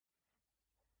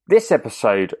This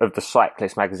episode of the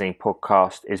Cyclist Magazine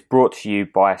podcast is brought to you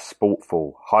by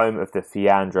Sportful, home of the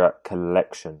Fiandra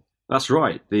collection. That's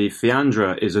right, the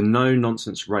Fiandra is a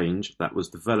no-nonsense range that was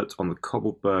developed on the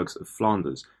cobbled bergs of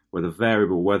Flanders, where the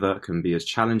variable weather can be as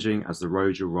challenging as the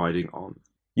road you're riding on.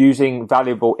 Using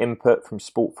valuable input from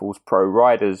Sportful's pro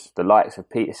riders, the likes of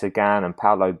Peter Sagan and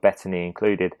Paolo Bettini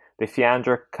included, the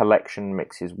Fiandra collection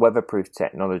mixes weatherproof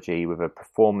technology with a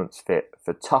performance fit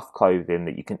for tough clothing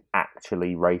that you can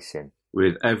actually race in.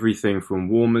 With everything from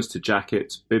warmers to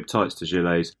jackets, bib tights to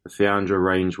gilets, the Fiandra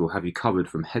range will have you covered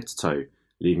from head to toe,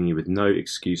 leaving you with no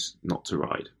excuse not to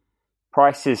ride.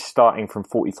 Prices starting from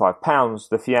 £45,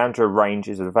 the Fiandra range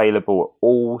is available at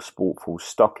all Sportful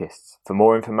stockists. For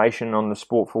more information on the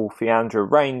Sportful Fiandra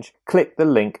range, click the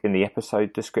link in the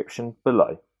episode description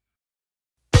below.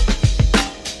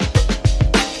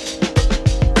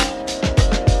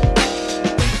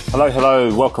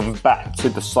 Hello, welcome back to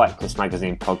the Cyclist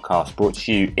Magazine podcast, brought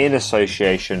to you in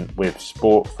association with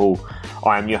Sportful.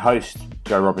 I am your host,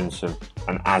 Joe Robinson,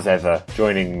 and as ever,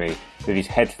 joining me with his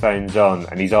headphones on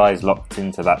and his eyes locked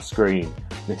into that screen,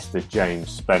 Mr. James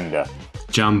Spender.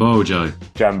 Jambo, Joe.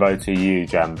 Jambo to you,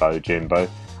 Jambo, Jimbo.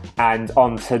 And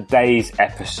on today's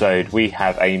episode, we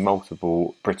have a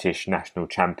multiple British national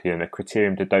champion, a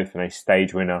Criterium de Dauphiné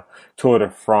stage winner, Tour de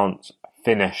France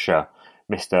finisher,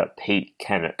 Mr. Pete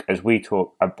Kennaugh, as we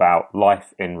talk about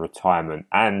life in retirement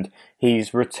and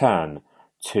his return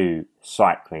to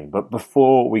cycling. But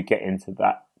before we get into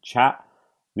that chat,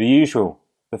 the usual,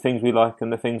 the things we like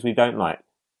and the things we don't like.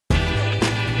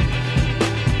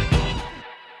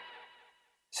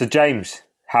 So James,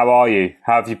 how are you?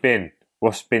 How have you been?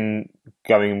 What's been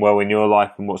going well in your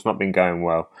life and what's not been going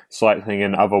well? Cycling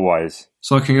and otherwise.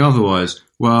 Cycling otherwise.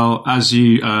 Well, as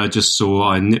you just saw,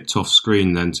 I nipped off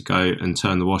screen then to go and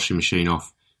turn the washing machine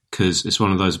off because it's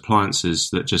one of those appliances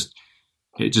that just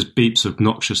beeps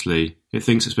obnoxiously. It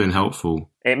thinks it's been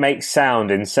helpful. It makes sound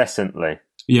incessantly.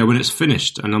 Yeah, when it's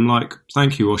finished. And I'm like,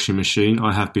 thank you, washing machine.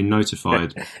 I have been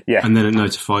notified. Yeah. And then it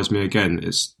notifies me again.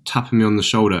 It's tapping me on the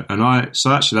shoulder.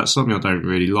 So actually that's something I don't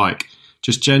really like.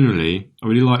 Just generally, I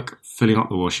really like filling up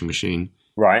the washing machine.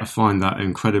 Right. I find that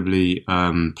incredibly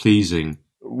pleasing.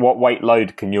 What weight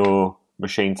load can your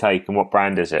machine take and what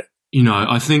brand is it? You know,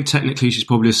 I think technically she's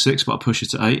probably a 6, but I push it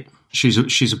to 8.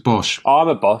 She's a Bosch. I'm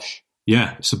a Bosch.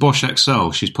 Yeah, it's a Bosch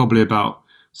XL. She's probably about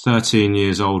 13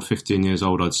 years old, 15 years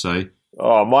old, I'd say.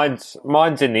 Oh,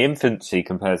 mine's in the infancy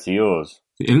compared to yours.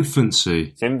 The infancy?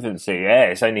 It's infancy,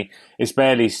 yeah. It's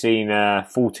barely seen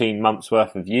 14 months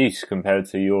worth of use compared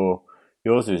to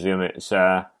yours is in its,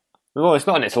 it's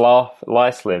not in its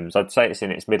life limbs. I'd say it's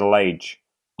in its middle age.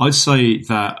 I'd say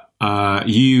that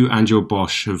you and your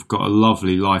Bosch have got a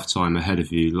lovely lifetime ahead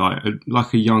of you,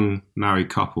 like a young married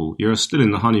couple. You're still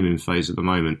in the honeymoon phase at the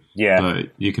moment, yeah.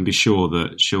 But you can be sure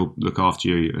that she'll look after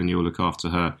you and you'll look after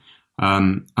her.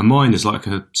 And mine is like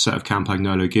a set of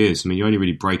Campagnolo gears. I mean, you only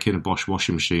really break in a Bosch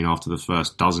washing machine after the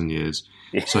first dozen years.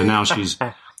 So now she's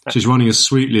running as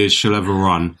sweetly as she'll ever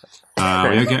run.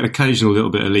 We get an occasional little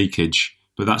bit of leakage,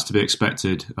 but that's to be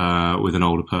expected with an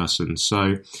older person.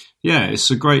 So, yeah,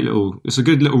 it's a good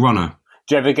little runner.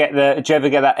 Do you ever get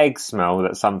that egg smell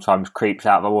that sometimes creeps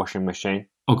out of the washing machine?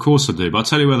 Of course I do, but I'll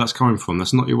tell you where that's coming from.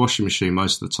 That's not your washing machine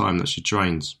most of the time. That's your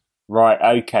drains.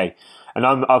 Right, okay. And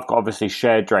I've got obviously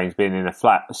shared drains being in a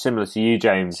flat, similar to you,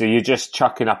 James. So you're just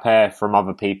chucking up air from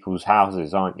other people's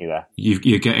houses, aren't you there?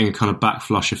 You're getting a kind of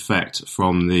backflush effect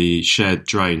from the shared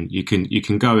drain. You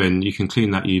can go in, you can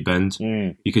clean that U-bend.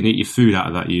 You can eat your food out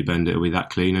of that U-bend. It'll be that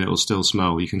clean and it'll still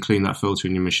smell. You can clean that filter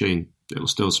in your machine. It'll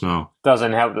still smell.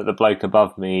 Doesn't help that the bloke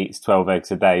above me eats 12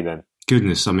 eggs a day then.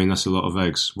 Goodness, I mean, that's a lot of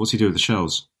eggs. What's he do with the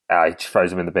shells? He just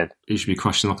throws them in the bin. You should be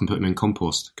crushing them up and put them in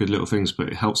compost. Good little things, but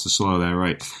it helps the soil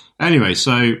aerate. Anyway,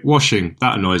 so washing,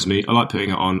 that annoys me. I like putting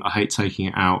it on. I hate taking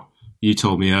it out. You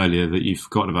told me earlier that you've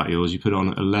forgotten about yours. You put it on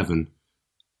at 11.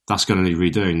 That's going to need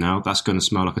redoing now. That's going to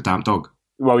smell like a damp dog.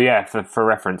 Well, yeah, for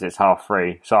reference, it's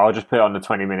 3:30. So I'll just put it on the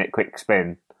 20-minute quick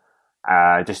spin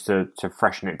just to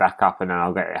freshen it back up, and then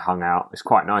I'll get it hung out. It's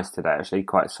quite nice today, actually,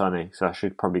 quite sunny. So I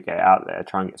should probably get it out there,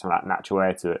 try and get some of that natural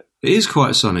air to it. It is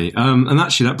quite sunny, and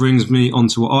actually that brings me on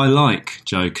to what I like,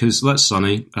 Joe, because that's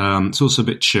sunny. It's also a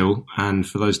bit chill, and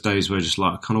for those days where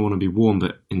I kind of want to be warm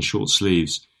but in short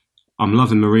sleeves, I'm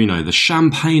loving merino, the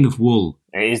champagne of wool.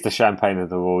 It is the champagne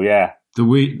of the wool, yeah. The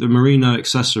merino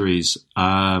accessories,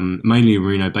 mainly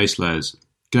merino base layers,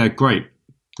 they're great.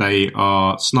 They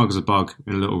are snug as a bug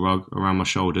in a little rug around my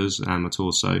shoulders and my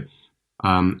torso.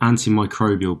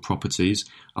 Antimicrobial properties.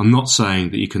 I'm not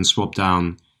saying that you can swab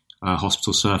down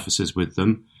hospital surfaces with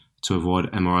them to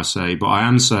avoid MRSA, but I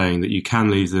am saying that you can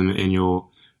leave them in your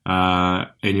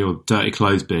in your dirty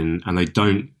clothes bin and they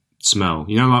don't smell.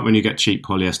 You know, like when you get cheap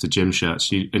polyester gym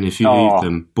shirts, and if you leave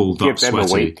them balled up,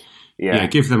 sweaty,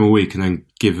 give them a week and then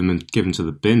give them to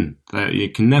the bin. You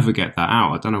can never get that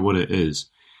out. I don't know what it is.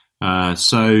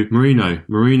 So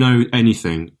merino,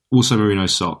 anything. Also merino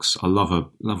socks. I love a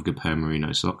good pair of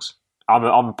merino socks.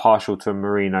 I'm partial to a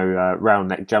merino round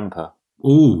neck jumper.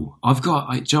 Oh, do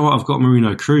you know what? I've got a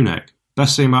merino crew neck.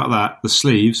 Best thing about that, the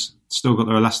sleeves still got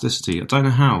their elasticity. I don't know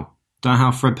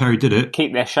how Fred Perry did it.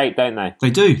 Keep their shape, don't they? They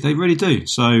do. They really do.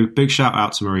 So big shout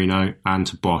out to Merino and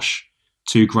to Bosch.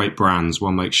 Two great brands.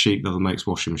 One makes sheep, the other makes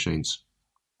washing machines.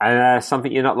 And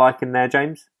something you're not liking there,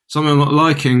 James? Something I'm not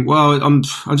liking? Well, I'm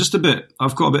just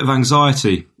I've got a bit of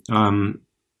anxiety.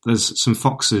 There's some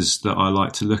foxes that I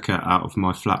like to look at out of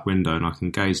my flat window, and I can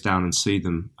gaze down and see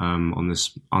them on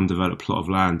this undeveloped plot of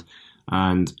land.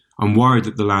 And I'm worried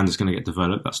that the land is going to get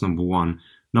developed. That's number one.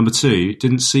 Number two,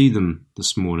 didn't see them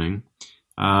this morning.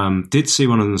 Did see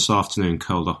one of them this afternoon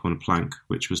curled up on a plank,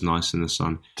 which was nice in the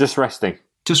sun. Just resting.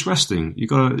 You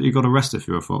got to rest if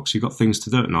you're a fox. You got things to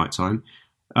do at night time.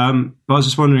 But I was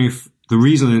just wondering if the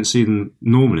reason I didn't see them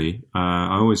normally,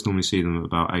 I always normally see them at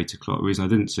about 8 o'clock. The reason I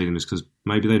didn't see them is because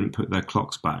maybe they didn't put their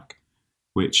clocks back,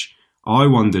 which I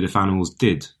wondered if animals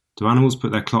did. Do animals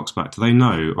put their clocks back? Do they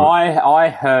know? I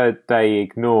heard they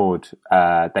ignored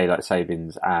daylight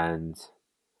savings, and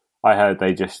I heard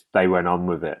they went on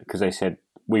with it because they said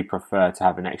we prefer to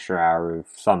have an extra hour of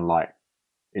sunlight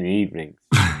in the evening.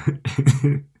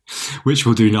 Which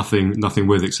we'll do nothing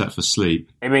with except for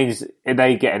sleep. It means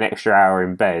they get an extra hour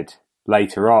in bed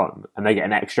later on, and they get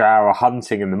an extra hour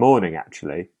hunting in the morning,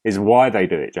 actually, is why they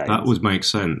do it, James. That would make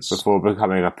sense. Before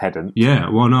becoming a pedant. Yeah,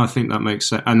 well, no, I think that makes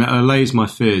sense. And it allays my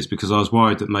fears because I was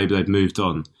worried that maybe they'd moved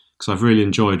on, because I've really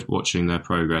enjoyed watching their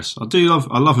progress. I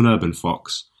love an urban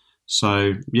fox.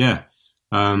 So, yeah,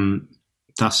 I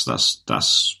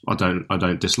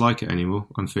don't dislike it anymore.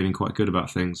 I'm feeling quite good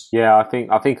about things. Yeah, I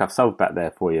think I've solved that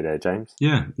there for you there, James.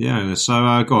 Yeah.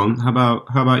 So go on. How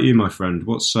about you, my friend?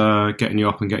 What's getting you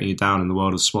up and getting you down in the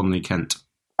world of Swanley, Kent?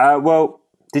 Well,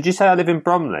 did you say I live in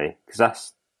Bromley? Because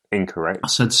that's incorrect. I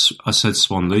said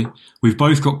Swanley. We've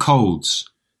both got colds,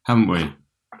 haven't we?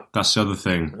 That's the other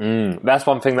thing. That's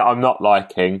one thing that I'm not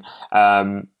liking.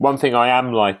 One thing I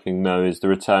am liking, though, is the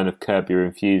return of Curb Your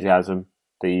Enthusiasm.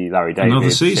 The Larry David another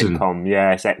season sitcom.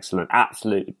 Yeah, it's excellent.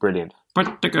 Absolutely brilliant.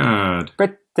 Pretty good.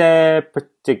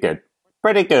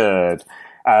 Pretty good.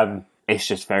 It's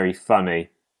just very funny,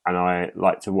 and I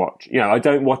like to watch. I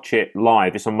don't watch it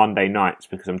live. It's on Monday nights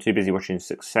because I'm too busy watching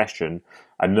Succession,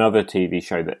 another TV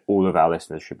show that all of our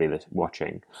listeners should be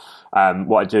watching.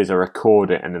 What I do is I record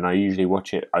it, and then I usually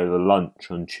watch it over lunch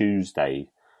on Tuesday.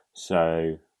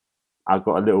 So I've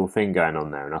got a little thing going on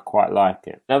there, and I quite like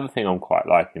it. Another thing I'm quite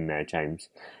liking there, James,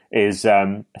 is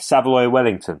a Savoy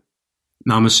Wellington.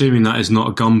 Now, I'm assuming that is not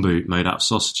a gumboot made out of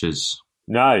sausages.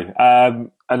 No.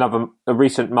 A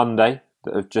recent Monday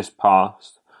that have just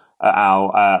passed,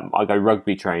 I go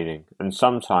rugby training, and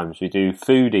sometimes we do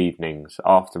food evenings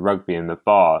after rugby in the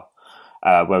bar,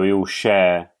 where we all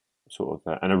share sort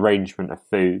of an arrangement of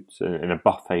foods in a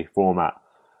buffet format.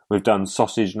 We've done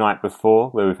sausage night before,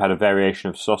 where we've had a variation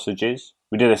of sausages.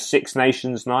 We did a Six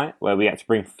Nations night, where we had to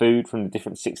bring food from the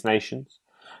different Six Nations.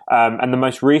 And the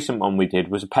most recent one we did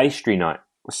was a pastry night.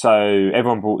 So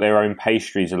everyone brought their own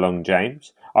pastries along,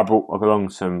 James. I brought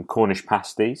along some Cornish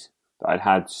pasties that I'd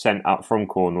had sent up from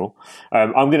Cornwall.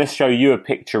 I'm going to show you a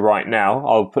picture right now.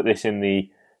 I'll put this in the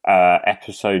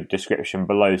episode description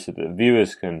below so that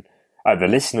the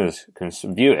listeners can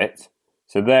view it.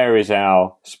 So there is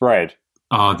our spread.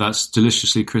 Oh, that's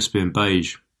deliciously crispy and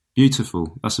beige.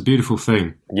 Beautiful. That's a beautiful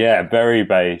thing. Yeah, very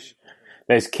beige.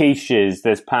 There's quiches,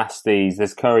 there's pasties,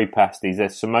 there's curry pasties,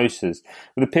 there's samosas.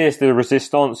 It appears to the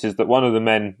resistance is that one of the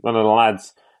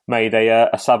lads, made a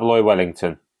Savoy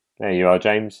Wellington. There you are,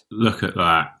 James. Look at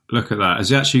that. Has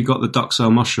he actually got the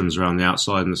duxelle mushrooms around the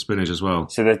outside and the spinach as well?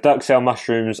 So there's duxelle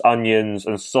mushrooms, onions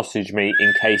and sausage meat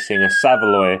encasing a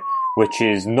Savoy, which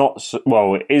is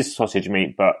it is sausage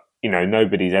meat, but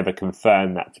nobody's ever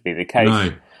confirmed that to be the case.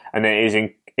 No. And it is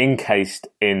encased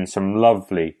in some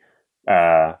lovely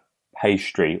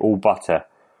pastry, all butter,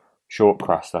 short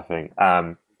crust, I think.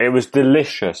 It was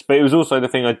delicious, but it was also the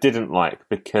thing I didn't like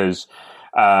because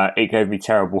it gave me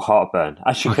terrible heartburn.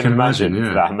 As you can imagine,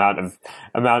 yeah. That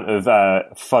amount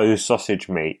of faux sausage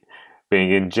meat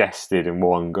being ingested in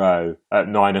one go at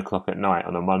 9 o'clock at night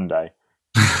on a Monday.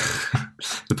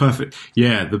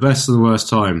 The best and the worst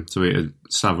time to eat a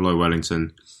Savoy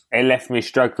Wellington. It left me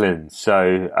struggling,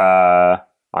 so I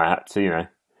had to, I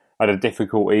had a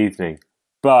difficult evening.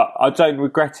 But I don't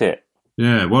regret it.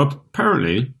 Yeah, well,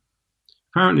 apparently,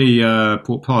 Apparently,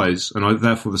 pork pies, and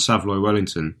therefore the Savoy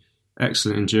Wellington,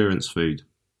 excellent endurance food.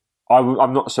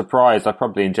 I'm not surprised. I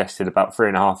probably ingested about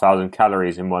 3,500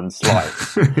 calories in one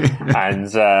slice,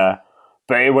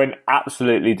 but it went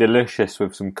absolutely delicious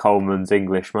with some Coleman's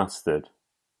English mustard.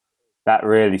 That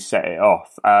really set it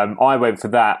off. I went for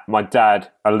that. My dad,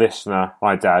 a listener,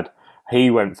 he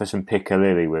went for some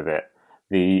piccalilli with it.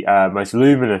 The most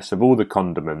luminous of all the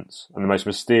condiments and the most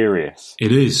mysterious.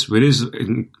 It is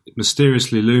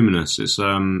mysteriously luminous. It's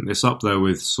up there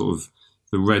with sort of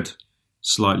the red,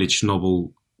 slightly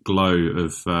Chernobyl glow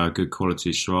of good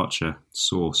quality sriracha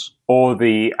sauce. Or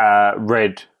the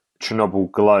red Chernobyl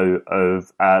glow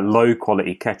of low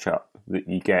quality ketchup that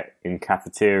you get in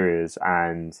cafeterias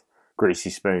and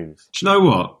greasy spoons. Do you know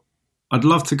what? I'd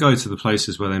love to go to the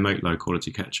places where they make low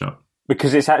quality ketchup.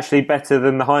 Because it's actually better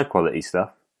than the high quality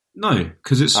stuff? No,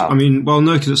 because it's,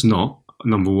 no, because it's not,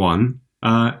 number one.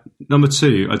 Number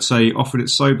two, I'd say often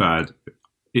it's so bad,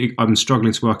 I'm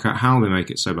struggling to work out how they make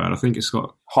it so bad. I think it's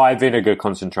got high vinegar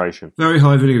concentration. Very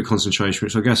high vinegar concentration,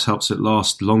 which I guess helps it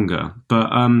last longer. But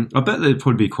I bet it'd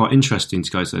probably be quite interesting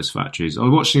to go to those factories. I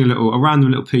was watching a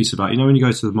random little piece about, when you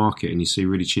go to the market and you see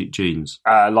really cheap jeans.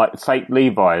 Like fake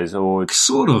Levi's or...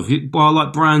 Sort of. Well,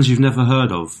 like brands you've never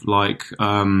heard of, like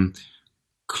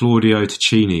Claudio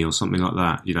Ticini or something like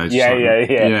that.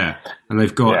 Yeah. And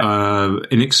they've got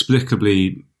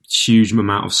inexplicably huge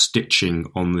amount of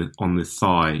stitching on the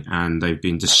thigh, and they've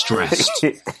been distressed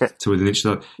to within an inch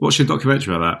of that. Watched a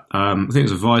documentary about that. I think it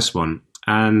was a Vice one.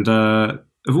 And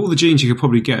of all the jeans you could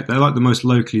probably get, they're like the most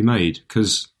locally made,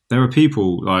 because there are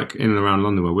people like in and around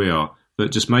London where we are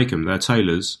that just make them. They're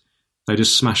tailors. They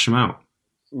just smash them out.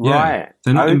 Right. Yeah.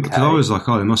 They're not, because I was like,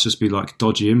 they must just be like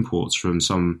dodgy imports from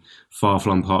some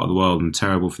far-flung part of the world and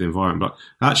terrible for the environment.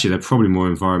 But actually, they're probably more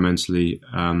environmentally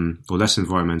or less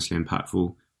environmentally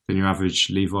impactful than your average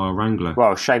Levi or Wrangler.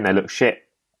 Well, shame they look shit.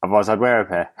 Otherwise, I'd wear a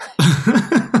pair.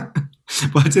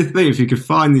 But I did think if you could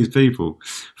find these people,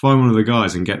 find one of the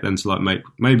guys and get them to like make,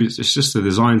 maybe it's just a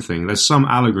design thing. There's some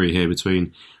allegory here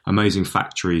between amazing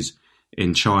factories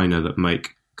in China that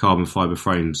make carbon fibre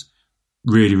frames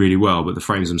really, really well, but the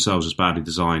frames themselves are badly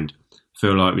designed. I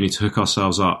feel like we need to hook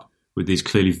ourselves up with these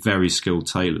clearly very skilled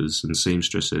tailors and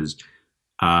seamstresses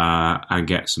and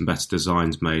get some better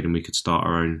designs made, and we could start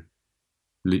our own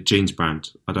jeans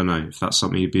brand. I don't know if that's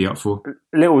something you'd be up for.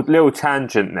 Little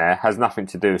tangent there, has nothing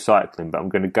to do with cycling, but I'm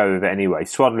going to go with it anyway.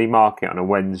 Swadley Market on a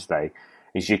Wednesday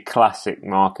is your classic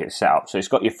market setup. So it's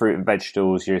got your fruit and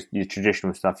vegetables, your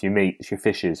traditional stuff, your meats, your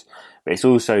fishes, but it's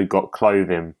also got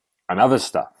clothing and other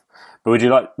stuff. But would you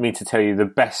like me to tell you the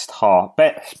best part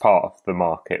of the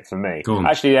market for me? Go on.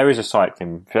 Actually, there is a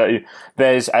cycling.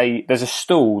 There's a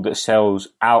stall that sells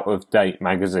out of date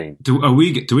magazine.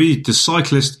 Does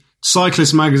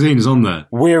Cyclist magazine is on there?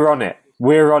 We're on it.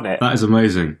 That is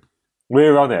amazing.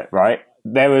 We're on it, right?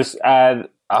 There was, I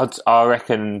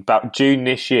reckon, about June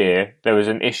this year, there was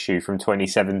an issue from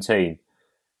 2017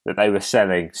 that they were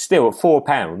selling still at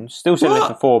 £4, still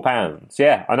selling it for £4.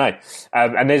 Yeah, I know.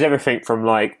 And there's everything from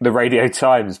like the Radio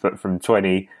Times, but from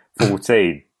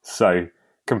 2014. So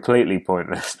completely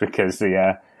pointless because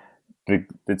the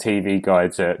TV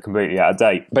guides are completely out of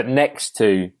date. But next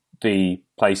to the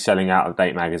place selling out of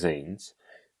date magazines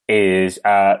is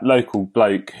a local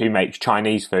bloke who makes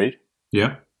Chinese food.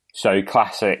 Yeah. So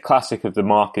classic of the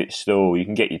market stall. You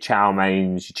can get your chow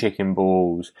mains, your chicken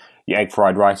balls, your egg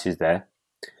fried rices there.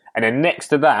 And then next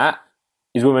to that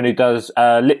is a woman who does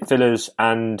lip fillers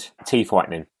and teeth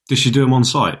whitening. Does she do them on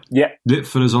site? Yeah. Lip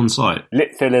fillers on site?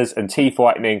 Lip fillers and teeth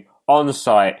whitening on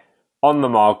site, on the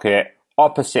market,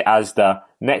 opposite Asda,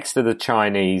 next to the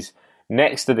Chinese,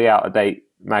 next to the out-of-date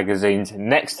magazines,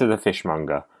 next to the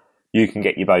fishmonger. You can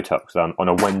get your Botox done on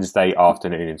a Wednesday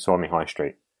afternoon in Swanley High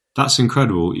Street. That's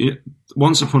incredible.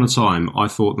 Once upon a time, I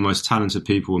thought the most talented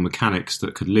people were mechanics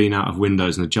that could lean out of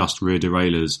windows and adjust rear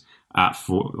derailleurs at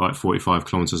 45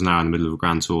 kilometres an hour in the middle of a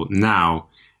Grand Tour. Now,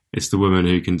 it's the woman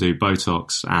who can do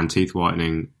Botox and teeth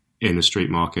whitening in the street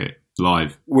market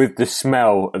live. With the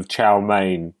smell of chow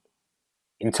mein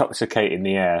intoxicating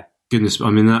the air. Goodness,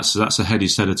 I mean, that's a heady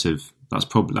sedative. That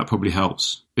probably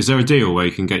helps. Is there a deal where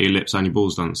you can get your lips and your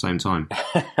balls done at the same time?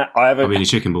 Your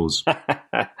chicken balls.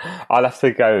 I'll have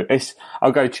to go.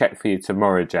 I'll go check for you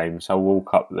tomorrow, James. I'll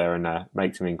walk up there and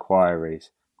make some inquiries.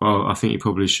 Well, I think you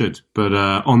probably should. But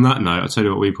on that note, I'll tell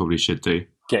you what we probably should do.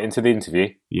 Get into the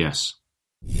interview? Yes.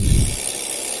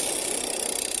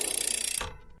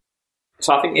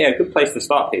 So I think, a good place to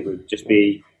start, people, would just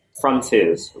be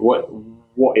Frontiers.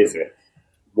 What is it?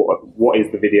 What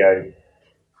is the video?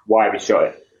 Why have you shot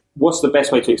it? What's the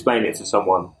best way to explain it to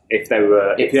someone if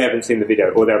they haven't seen the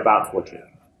video or they're about to watch it?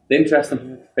 The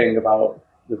interesting thing about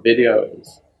the video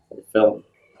is the film.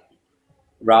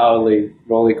 Rowley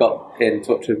got in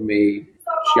touch with me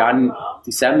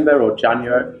December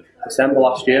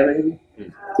last year maybe.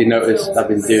 He noticed I've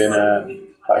been doing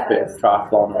quite a bit of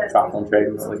triathlon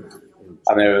training lately,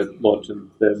 and they were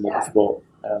launching the multisport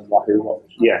Wahoo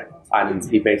Watch. Yeah. And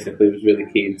he basically was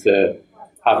really keen to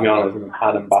have me on as an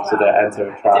ambassador,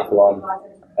 enter a triathlon.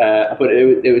 But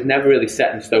it was never really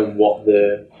set in stone what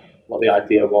the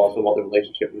idea was or what the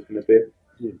relationship was going to be.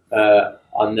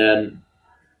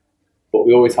 But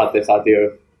we always had this idea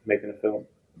of making a film,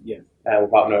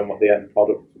 without knowing what the end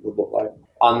product would look like.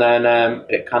 And then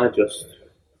it kind of just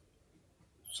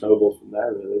snowballed from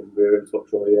there, really. We were in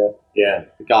touch all year. Yeah.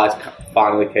 The guys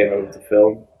finally came over to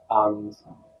film, and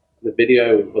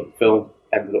the film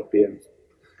ended up being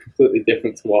completely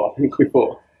different to what I think we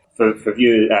thought. For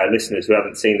viewers, listeners who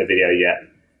haven't seen the video yet,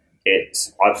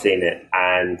 I've seen it,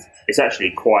 and it's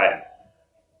actually quite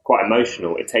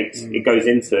emotional. It goes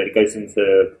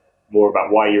into more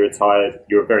about why you retired.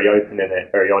 You're very open in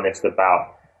it, very honest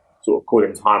about sort of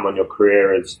calling time on your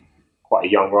career as quite a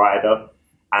young rider,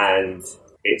 and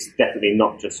it's definitely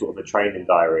not just sort of a training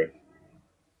diary.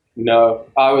 No,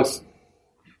 I was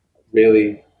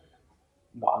really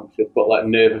not anxious, but like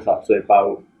nervous actually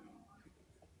about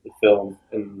the film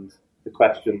and the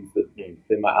questions that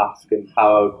they might ask and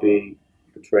how I would be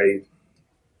portrayed.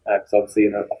 Because obviously,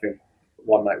 I think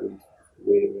one night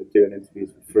we were doing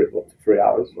interviews for up to 3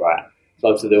 hours. Right. So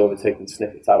obviously they were only taking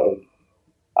snippets out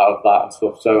of that and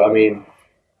stuff. So I mean,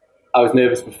 I was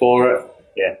nervous before it.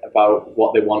 Yeah. About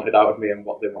what they wanted out of me and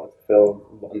what they wanted to film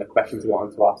and the questions they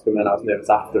wanted to ask, and then I was nervous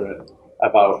after it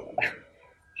about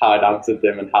how I'd answered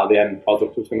them and how the end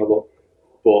product was going to look.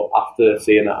 But after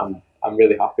seeing it, I'm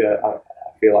really happy. I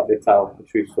feel like they tell the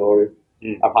true story.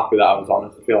 I'm happy that I was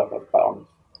honest. I feel like I was quite honest.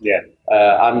 Yeah.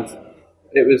 And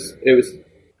it was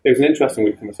an interesting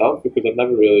week for myself because I've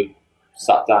never really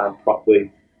sat down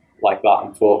properly like that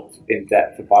and talked in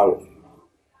depth about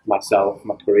myself,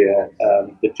 my career,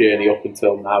 the journey up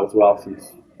until now as well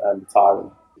since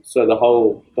retiring. So the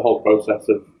whole process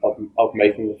of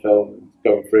making the film and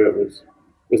going through it was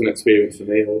an experience for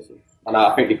me also. And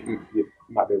I think you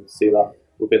might be able to see that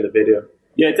within the video.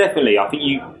 Yeah, definitely. I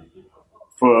think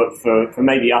for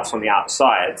maybe us on the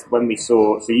outside, when we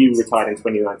saw, so you retired in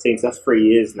 2019, so that's 3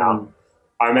 years now.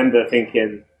 I remember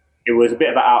thinking it was a bit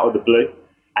of an out of the blue,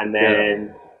 and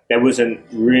then there wasn't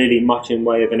really much in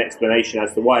way of an explanation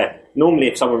as to why. Normally,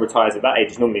 if someone retires at that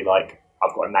age, it's normally like,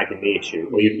 I've got a nagging knee issue,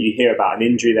 or you hear about an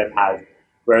injury they've had,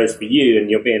 whereas for you, and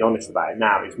you're being honest about it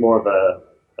now, it's more of a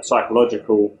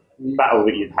psychological battle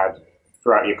that you've had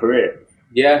throughout your career.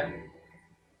 Yeah,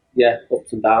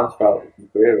 ups and downs throughout my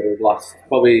career.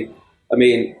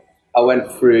 I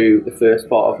went through the first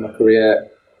part of my career,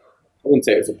 I wouldn't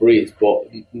say it was a breeze, but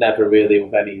never really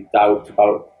with any doubt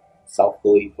about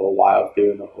self-belief or why I was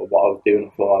doing it or what I was doing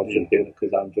it for. I was just doing it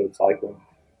because I enjoyed cycling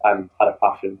and had a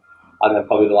passion. And then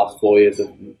probably the last 4 years of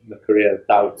my career,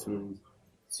 doubts and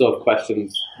sort of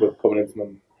questions were coming into my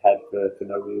head for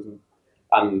no reason.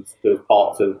 And there was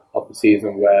parts of the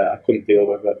season where I couldn't deal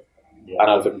with it. And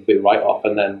I was a complete write-off.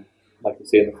 And then, like you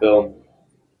see in the film,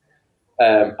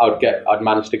 I'd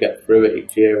manage to get through it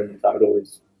each year, and I would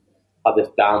always have this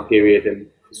down period, and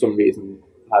for some reason,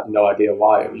 I have no idea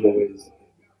why. It was always...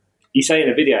 You say in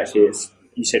the video, actually,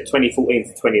 you said 2014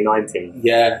 to 2019.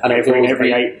 Yeah, and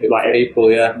every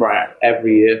April, yeah, right,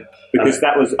 every year. Because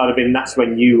that's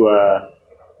when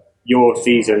your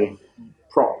season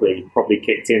probably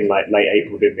kicked in like late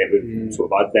April, didn't it? With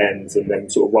sort of Ardennes and then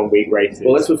sort of 1 week races.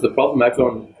 Well, this was the problem.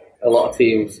 A lot of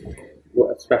teams,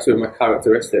 especially with my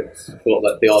characteristics, thought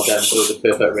that the Ardennes were the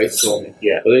perfect race for me.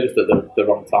 Yeah, but they just at the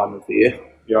wrong time of the year.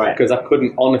 You're right. Because I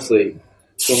couldn't, honestly,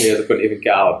 some years I couldn't even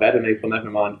get out of bed in April,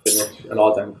 never mind finish an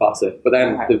Ardennes Classic. But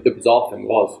then the bizarre thing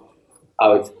was, I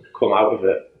would come out of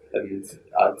it and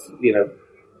I'd,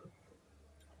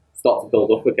 start to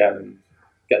build up again and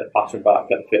get the passion back,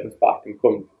 get the fitness back, and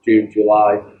come June,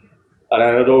 July, and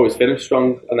then I'd always finish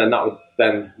strong, and then that would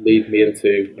then lead me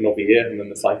into another year, and then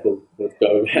the cycle would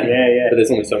go again. Yeah. But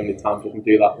there's only so many times you can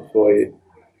do that before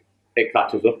it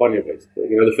catches up on you, basically.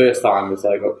 The first time was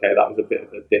like, okay, that was a bit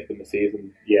of a dip in the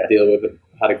season. Yeah. Deal with it.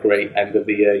 Had a great end of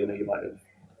the year. You might have,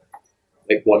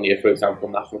 like 1 year, for example,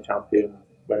 national champion,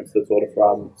 went to the Tour de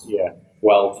France. Yeah.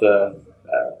 Well to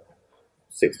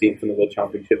 16th in the World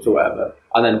Championships or whatever,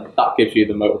 and then that gives you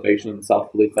the motivation and the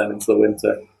self-belief then into the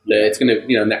winter. Yeah, it's going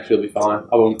to, next year will be fine.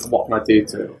 What can I do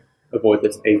to avoid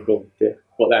this April dip?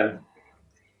 But then,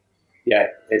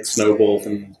 it snowballs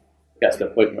and gets to a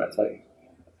point where it's like,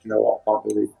 you know what, I can't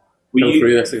really go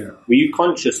through this again. Were you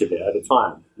conscious of it at the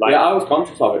time? Yeah, I was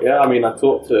conscious of it. Yeah, I mean, I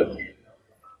talked to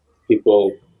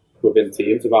people within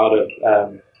teams about it.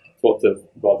 Talked to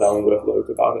Rod Ellenworth loads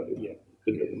about it. Yeah,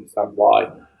 didn't really understand why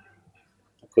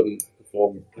I couldn't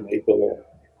perform in April or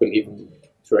couldn't even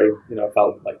train. You know, I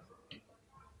felt like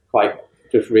quite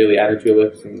just really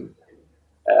energyless and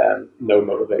no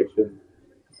motivation.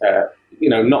 You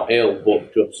know, not ill,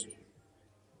 but just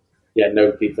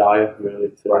no desire really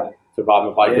to ride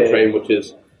my bike and train, which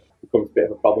becomes a bit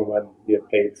of a problem when you're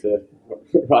paid to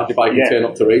ride your bike and turn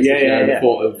up to races. The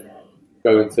thought of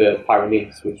going to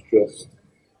Paris was just,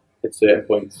 at certain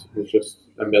points, was just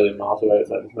a million miles away. It's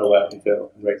like there's no way I can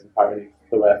feel I'm racing Paris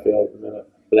the way I feel at the minute.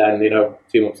 But then,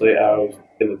 2 months later, I was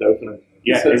in the Dauphiné.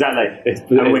 Yeah, so exactly. It's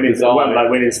winning, bizarre. like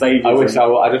winning stages. I wish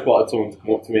I just wanted someone to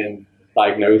come up to me and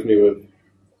diagnose me with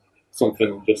something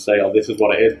and just say, "Oh, this is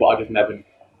what it is." But I could never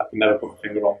put my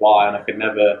finger on why, and I could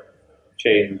never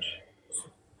change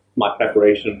my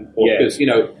preparation. Because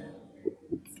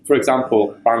for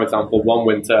example, prime example, one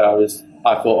winter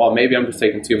I thought, oh, maybe I'm just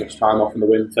taking too much time off in the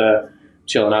winter,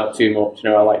 chilling out too much. I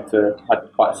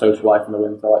had quite a social life in the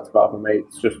winter. I like to go out with my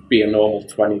mates, just be a normal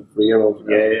 23-year-old.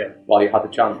 While you had the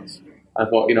chance. I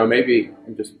thought, maybe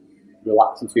I'm just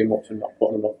relaxing too much and not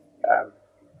putting enough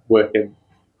work in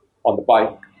on the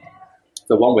bike.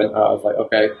 So one winter, I was like,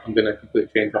 okay, I'm going to completely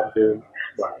change what I'm doing.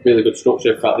 Really good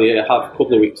structure throughout the year. Have a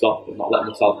couple of weeks off and not let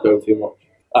myself go too much.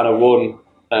 And I won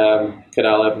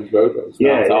Cadel Evans Road Race.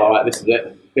 I was like, all right, this is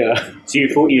it. Yeah. So you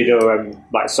thought you'd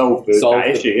solve that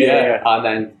issue? Yeah. And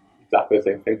then exactly the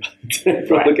same thing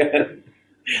again.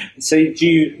 So do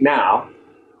you know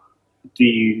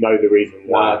the reason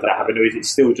why that happened, or is it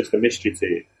still just a mystery to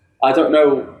you? I don't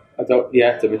know. It's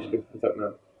a mystery. I don't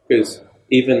know. Because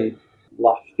even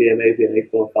last year, maybe in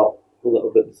April, I felt a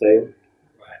little bit the same.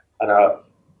 And I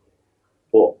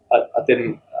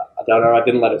didn't. I don't know. I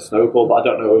didn't let it snowball, but I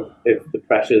don't know if the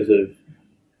pressures of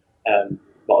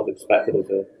what was expected as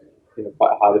a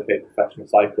quite a highly paid professional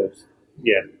cyclist,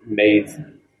 made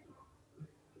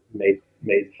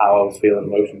how I was feeling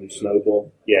emotionally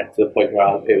snowball. To the point where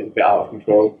it was a bit out of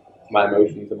control. My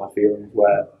emotions and my feelings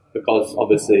were, because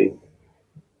obviously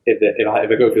if I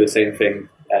go through the same thing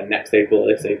next April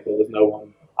or this April, there's no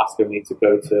one asking me to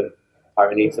go to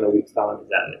Paris in a week's time.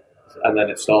 And then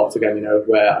it starts again,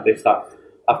 where at this time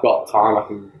I've got time, I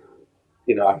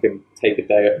can take a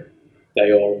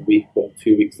day or a week or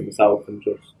 2 weeks to myself and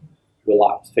just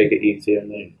relax, take it easy, and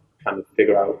then kind of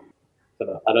figure out.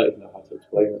 I don't even know how to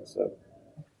explain it. So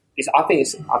I think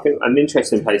an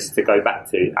interesting place to go back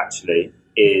to actually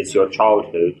is your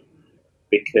childhood,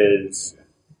 because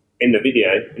in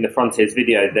the Frontiers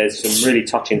video, there's some really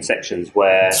touching sections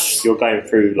where you're going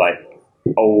through like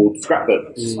old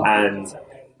scrapbooks, and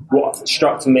what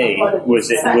struck me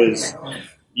was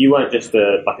you weren't just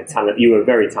a talent. You were a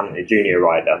very talented junior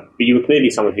rider, but you were clearly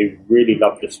someone who really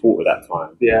loved the sport at that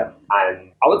time. Yeah,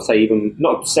 and I would say even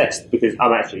not obsessed, because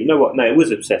I'm actually, No, it was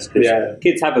obsessed, because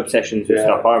kids have obsessions with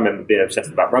stuff. I remember being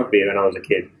obsessed about rugby when I was a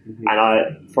kid,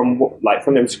 and from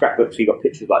them scrapbooks, you got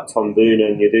pictures like Tom Boone,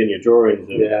 and you're doing your drawings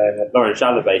of Laurent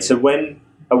Jalabert. So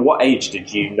at what age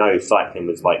did you know cycling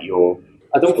was like your?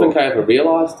 I don't think I ever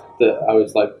realised that I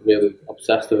was like really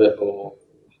obsessed with it or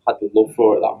had the love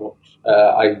for it that much.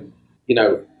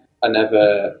 I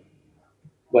never,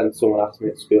 when someone asked me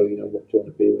at school, what do you want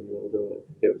to be when you're older,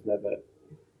 it was never,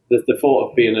 the thought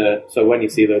of being so when you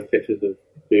see those pictures of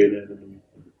Boonen and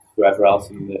whoever else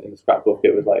in the scrapbook,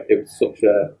 they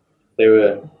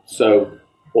were so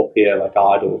up here, like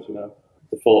idols,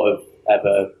 The thought of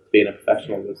ever being a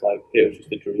professional was it was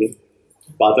just a dream.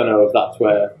 But I don't know if that's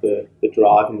where the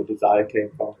drive and the desire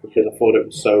came from, because I thought it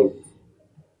was so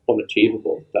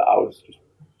unachievable that I was just.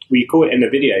 Well, you call it in the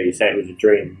video. You say it was a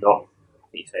dream, not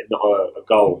a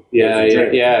goal. Yeah.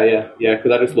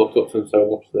 Because I just looked up to them so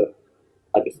much that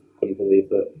I just couldn't believe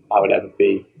that I would ever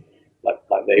be like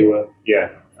they were. Yeah.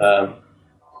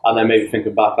 And then maybe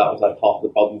thinking back, that was like half the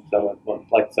problem. So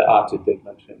like I said, I actually did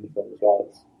mention it in the film as well.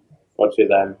 It's once you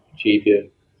then achieve your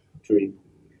dream,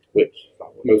 which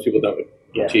most people don't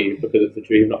achieve because it's a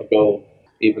dream, not a goal.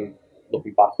 Even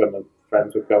looking back when my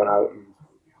friends were going out and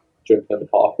drinking in the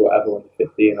park or whatever when they're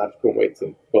 15, I just couldn't wait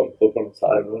to go on the club on the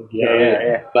Saturday morning.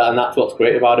 Yeah. And that's what's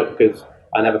great about it, because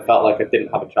I never felt like I didn't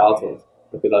have a childhood,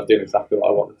 because I was doing exactly what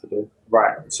I wanted to do.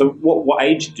 Right. So what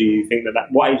age do you think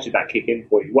what age did that kick in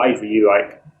for you? What age were you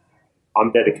like,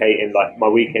 I'm dedicating, like my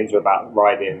weekends are about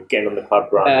riding, getting on the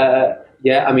club run?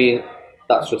 I mean,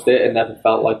 that's just it. It never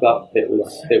felt like that.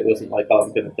 It wasn't like,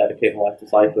 I'm going to dedicate my life to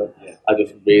cycling. Yeah. I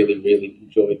just really, really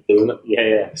enjoyed doing it.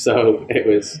 Yeah. So it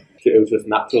was just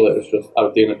natural. It was just, I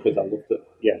was doing it because I loved it.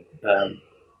 Yeah.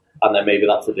 and then maybe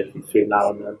that's the difference between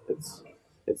now and then.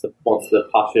 It's once the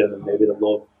passion and maybe the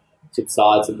love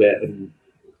subsides a bit, and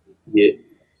you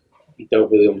don't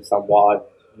really understand why.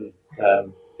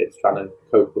 It's trying to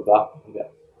cope with that and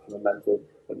get from a mental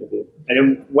point of view. And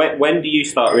then when do you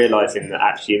start realising that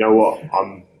actually, you know what,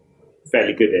 I'm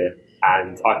fairly good here,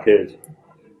 and I could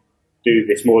do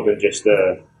this more than just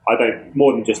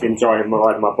enjoying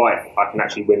riding my bike. I can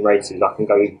actually win races. I can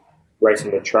go race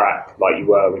on the track like you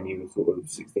were when you were sort of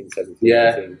 16, 17,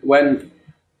 Yeah, 18.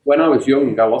 When I was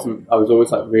young, I was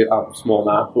always like really, I'm small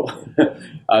now, but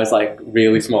I was like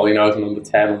really small, I was an under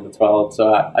 10, under 12,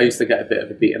 so I used to get a bit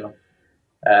of a beating up.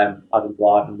 Adam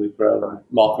Blythe and Luke Rowe and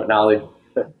Mark McNally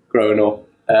growing up.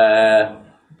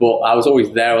 But I was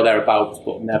always there or thereabouts,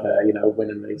 but never,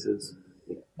 winning races.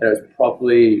 And it was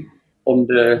probably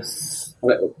under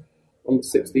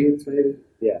 16s maybe.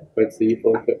 Yeah. Went to the Youth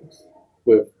Olympics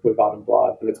with Adam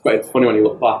Blythe. And it's funny when you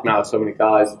look back now, so many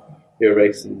guys who are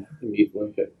racing in the Youth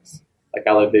Olympics. Like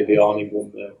Ala Viviani won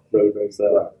the road race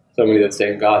there. So many of the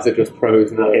same guys are just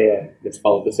pros now. Yeah. Just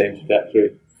followed the same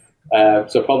trajectory.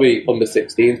 So probably under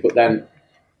 16s, but then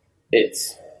it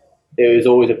was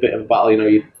always a bit of a battle.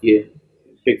 You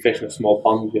big fish in a small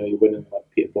pond. You're winning like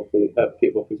Peter Buckley's a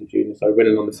junior, so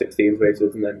winning on the 16s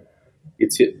races, and then you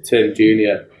turn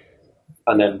junior,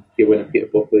 and then you're winning Peter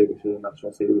Buckley, which is a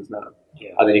national series now.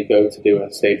 Yeah. And then you go to do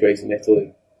a stage race in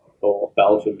Italy or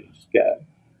Belgium, and you just get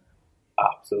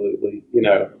absolutely,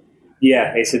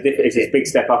 Yeah, it's a big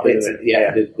step up, isn't it?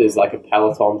 Yeah, there's like a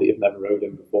peloton that you've never rode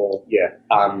in before. Yeah.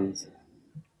 And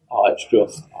I was,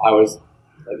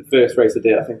 like, the first race I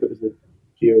did, I think it was the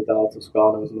Giro della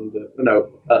Toscana,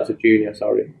 that was a junior,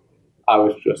 sorry. I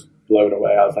was just blown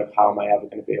away. I was like, how am I ever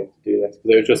going to be able to do this?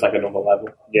 Because it was just like another level.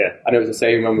 Yeah. And it was the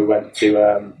same when we went to,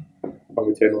 when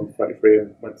we turned on 23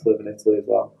 and went to live in Italy as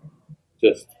well.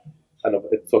 It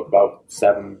took about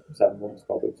seven months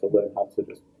probably to learn how to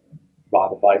just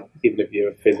ride a bike, even if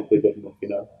you're physically good enough,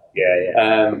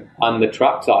 Yeah. And the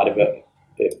track side of it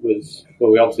was,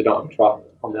 we obviously don't have a track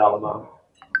on the Alemán.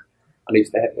 And I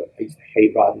used to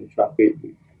hate riding the track.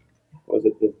 What was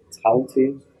it, the Tal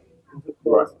team?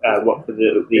 Right. What for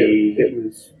the It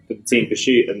was the team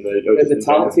pursuit and the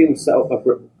Tal team set up by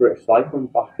British Cycling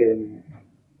back in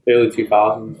early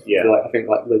 2000s. Yeah. So I think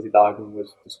Lizzie Diamond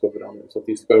was discovered on it. So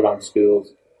they used to go around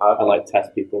schools and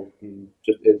test people, and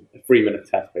just it was a 3-minute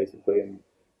test basically. And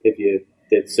if you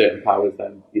did certain powers,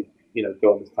 then you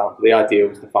go on this talent. The idea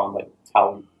was to find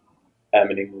talent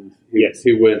in England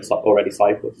who weren't already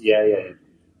cyclists.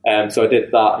 Yeah. So I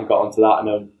did that and got onto that,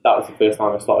 and that was the first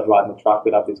time I started riding the track.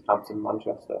 We'd have these camps in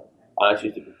Manchester, and I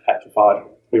used to be petrified.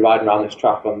 We riding around this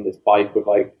track on this bike with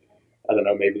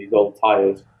maybe these old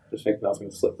tyres, just thinking I was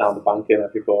going to slip down the bank in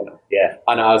every corner. Yeah.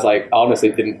 And I was like, I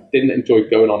honestly didn't enjoy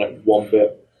going on it one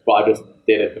bit, but I just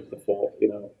did it with the thought,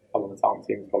 I'm on the talent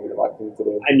team, is probably the right thing to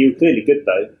do. And you were clearly good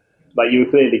though. You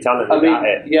were clearly talented at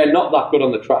it. Yeah, not that good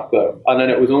on the track though. And then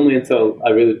it was only until I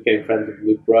really became friends with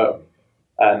Luke Rowe,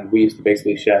 and we used to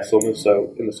basically share summers.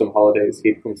 So in the summer holidays,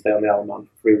 he'd come stay on the Alemán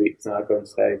for 3 weeks, and I'd go and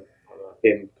stay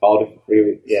in Cardiff for 3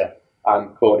 weeks. Yeah.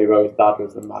 And Courtney Rowe's dad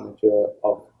was the manager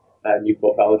of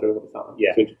Newport Velodrome at the time.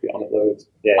 Yeah. So we'd just be on it loads.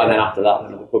 Yeah. And then after that, I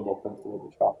become more comfortable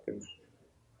with the track.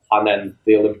 And then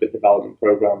the Olympic development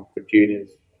program for juniors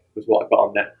was what I got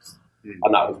on next.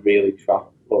 And that was really track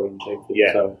orientated.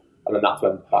 Yeah. So, and then that's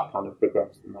when that kind of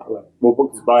progressed in that way. Well,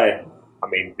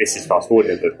 this is fast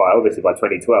forwarded, but by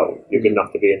 2012, you're good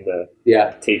enough to be in the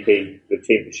TP, the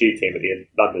team pursuit team at the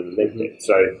London Olympics.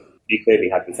 So you clearly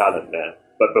had the talent there.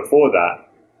 But before that,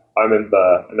 I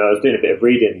remember, and I was doing a bit of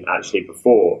reading actually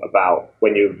before about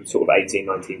when you were sort of 18,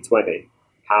 19, 20,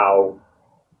 how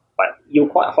you were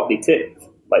quite hotly tipped.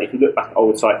 If you look back at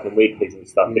old cycling weeklies and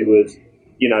stuff, it was,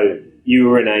 you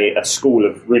were in a school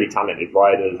of really talented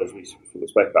riders, as we sort of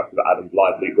spoke about Adam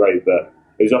Blythe, Luke Rowe, but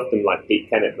it was often Pete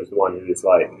Kennett was the one who was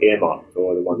earmarked,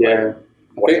 or the one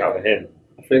watch out for him.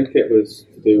 I think it was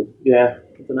to do, I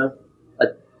don't know.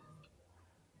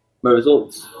 My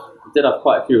results, I did have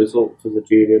quite a few results as a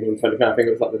junior in 20. I think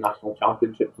it was the national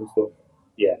championships and stuff.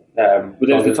 Yeah. But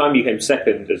there was the time you came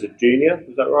second as a junior,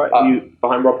 was that right? You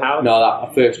behind Rob Howard? No,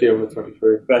 that first year under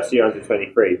 23. First year under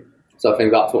 23. So I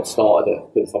think that's what started it,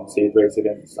 because obviously he'd race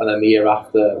against. And then the year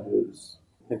after was,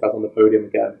 I think I was on the podium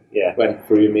again. Yeah. Went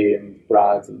through me and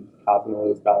Brad and Cad and all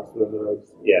those guys who were in the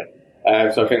race. Yeah.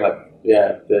 So I think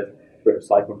the British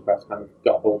Cycling Press kind of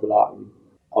got hold of that, and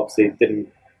obviously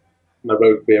my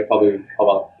road career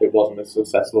it wasn't as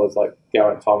successful as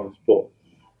Geraint Thomas, but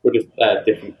we're just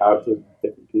different characters,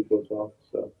 different people as well.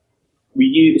 So were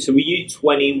you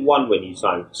 21 when you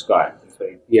signed for Sky?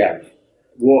 Yeah.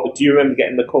 What do you remember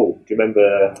getting the call? Do you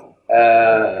remember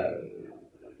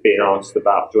being asked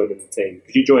about joining the team?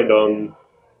 Because you joined on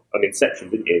Inception,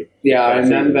 didn't you? Yeah, I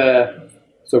remember.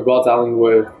 So Rod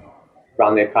Allingworth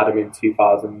ran the academy in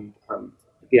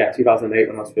 2008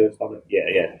 when I was first on it.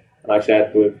 Yeah. And I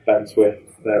shared with Ben Swift,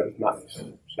 with Max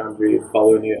Chandry the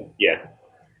following year. Yeah.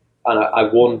 And I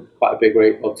won quite a big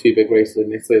race, or 2 big races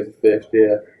in Italy as a first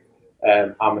year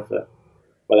amateur.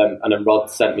 And then Rod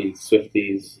sent me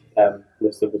Swifty's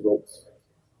list of results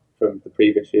from the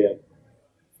previous year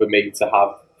for me to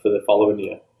have for the following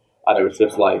year. And it was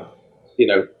just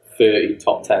 30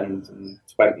 top 10s and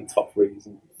 20 top 3s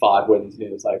and 5 wins. And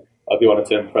it was like, if you want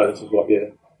to turn pro, this is what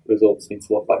your results need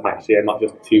to look like next year, not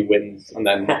just 2 wins and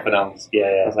then nothing else.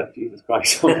 Yeah. I was like, Jesus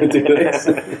Christ, I want to do this.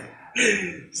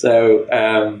 So,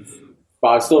 but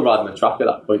I was still riding the track at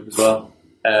that point as well.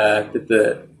 Did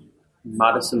the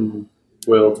Madison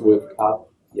Worlds with Cav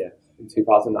in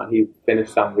 2009. He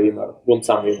finished San Remo, won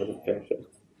San Remo, didn't finish it,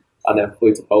 and then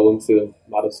flew to Poland to the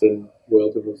Madison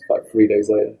Worlds. It was 3 days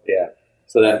later. Yeah.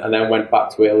 So then went back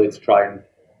to Italy to try and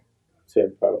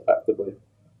turn pro effectively,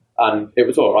 and it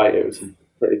was all right. It was a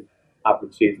pretty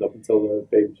average season up until the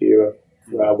big Giro,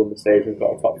 where I won the stage and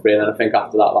got a top 3. And then I think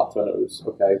after that's when it was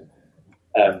okay.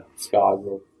 Sky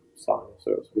will sign,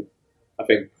 so to speak. I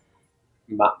think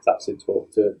Max actually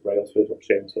talked to Brailsford or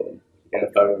Shane Sutton on the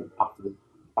phone after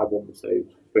I won the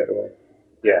stage straight away.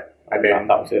 Yeah, and then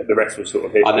that was it. The rest was sort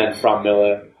of history. And then Fran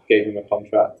Miller gave him a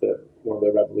contract at one of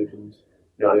the Revolutions.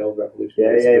 Right. The old Revolution.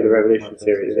 The Revolution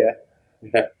series, yeah.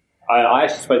 I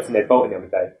actually spoke to Ned Bolton the other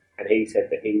day, and he said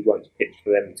that he wanted to pitch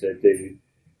for them to do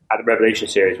at the Revolution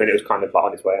series when it was kind of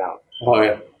on its way out. Oh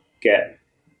yeah.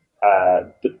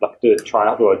 Do a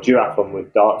triathlon or a duathlon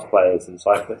with darts players and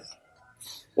cyclists.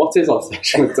 What's his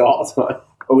obsession with darts, man?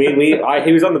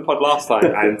 He was on the pod last time,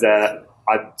 and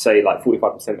I'd say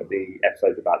 45% of the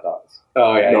episodes about darts.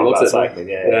 Oh yeah, not he loves about it. Cycling,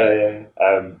 yeah.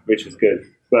 Which was good.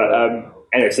 But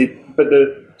anyway, so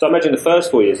I imagine the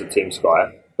first 4 years of Team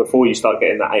Sky, before you start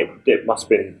getting that, it must have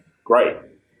been great,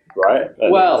 right?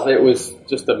 Well, it was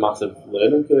just a massive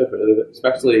learning curve, really.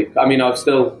 Especially, I mean, I was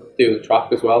still doing the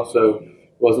track as well, so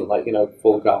it wasn't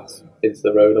full gas into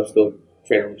the road. I was still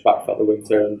training on the track for the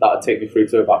winter, and that would take me through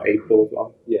to about April as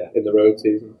well, in the road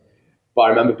season. But I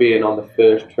remember being on the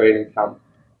first training camp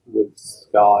with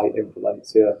Sky in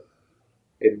Valencia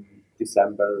in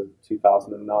December of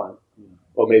 2009,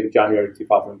 or maybe January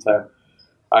 2010.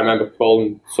 I remember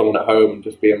calling someone at home and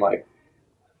just being like,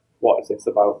 what is this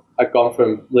about? I'd gone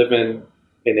from living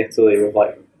in Italy with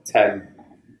 10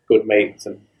 good mates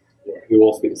and who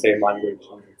all speak the same language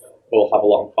and all have a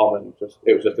lot in common.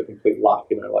 It was just a complete lack,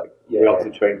 we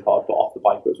obviously trained hard, but off the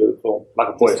bike it was really fun. Like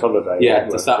a boys' holiday. Yeah,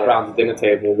 to sat around the dinner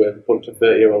table with a bunch of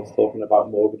 30-year-olds talking about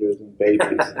mortgages and babies,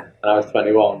 and I was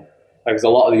 21. Because a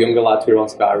lot of the younger lads who were on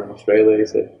Sky were in Australia, you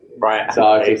see. Right. So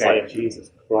I was just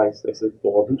Jesus Christ, this is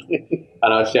boring.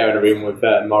 And I was sharing a room with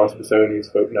Morris Bissoni, who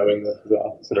spoke no English as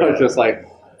well. So it was just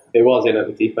it was in at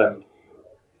the deep end.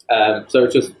 So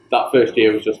it's just, that first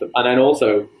year was just, and then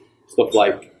also stuff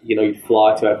you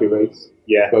fly to every race.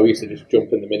 Yeah. Where we used to just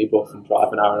jump in the minibus and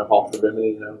drive an hour and a half to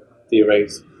Rimini, do your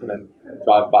race, and then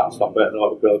drive back, stop at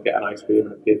another grill, get an ice cream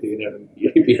and a pizza, and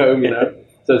you'd be home,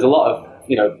 So there's a lot of,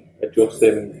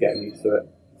 adjusting and getting used to it.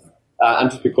 And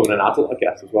just becoming an adult, I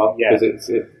guess, as well. Yeah. Because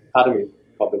academy is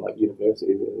probably like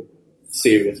university, really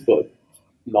serious, but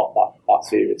not that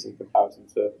serious in comparison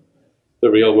to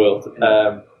the real world.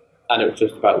 And it was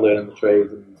just about learning the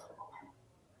trades and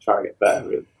trying to get better,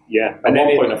 really. Yeah. At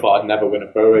one point I thought I'd never win a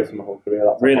pro race in my whole career.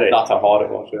 That's how hard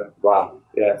it was, yeah. Wow.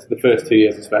 Yeah, so the first 2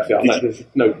 years especially, I was there's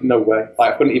no way.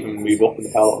 I couldn't even move up in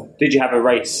the peloton. Did you have a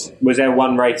race? Was there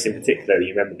one race in particular that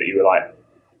you remember that you were like,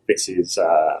 this is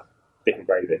different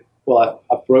gravy? Well,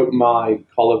 I broke my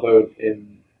collarbone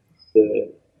in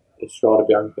the Strada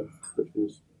Bianca, which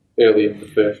was early in the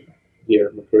first year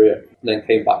of my career, and then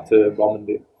came back to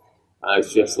Romandy. And I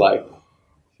was just I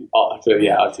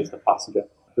was just a passenger. I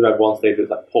remember one stage it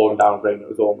was pouring down rain, it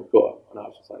was all on my gutter, and I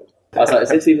was just is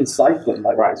this even cycling?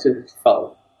 Right, it just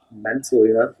felt mental,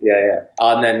 Yeah.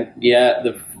 And then,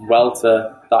 the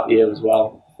Welter that year as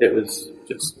well, it was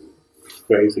just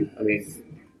crazy. I mean,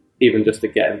 even just to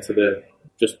get into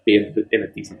just being in a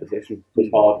decent position was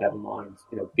hard, never mind,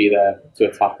 be there to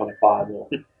attack on a climb or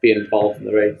being involved in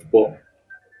the race. But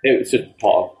it was just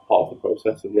part of the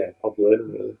process of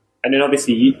learning, really. And then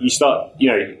obviously you start,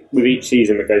 with each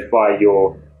season that goes by,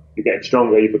 you're getting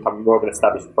stronger, you become more of an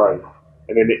established pro.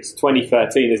 And then it's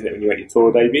 2013, isn't it, when you make your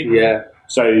tour debut? Yeah.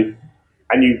 So,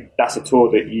 that's a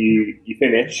tour that you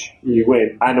finish, you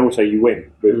win, and also you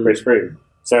win with Chris Froome.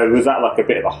 So was that like a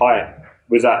bit of a high?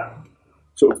 Was that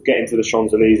sort of getting to the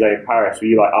Champs-Elysees in Paris, were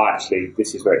you like, oh, actually,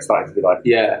 this is where it's starting to be like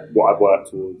what I've worked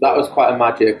towards? That was quite a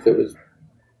magic. It was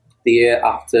the year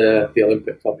after the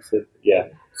Olympics, obviously. Yeah.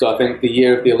 So I think the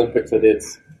year of the Olympics I did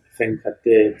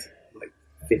like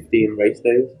 15 race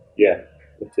days. Yeah.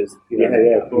 Which is,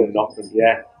 nothing.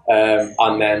 Yeah.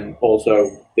 And then also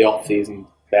the off season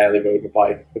barely rode my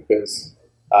bike because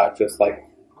I was just like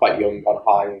quite young on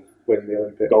high of winning the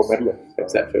Olympics, gold medalist,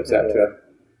 etc., etc. Yeah.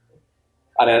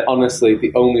 And then honestly,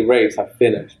 the only race I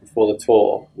finished before the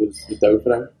Tour was the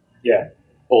Dauphiné. Yeah,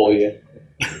 all year.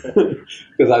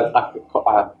 Because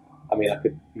I mean, I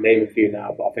could name a few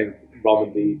now, but I think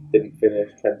Romandy didn't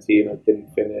finish, Trentino didn't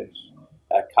finish,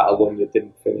 Catalonia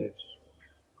didn't finish,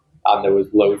 and there was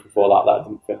loads before that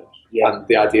didn't finish. Yeah. And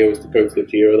the idea was to go to the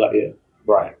Giro that year.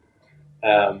 Right.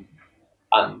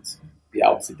 And yeah,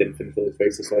 obviously didn't finish all those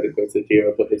races, so I didn't go to the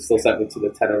Giro, but they still sent me to the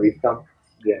Tenerife camp,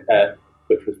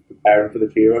 which was preparing for the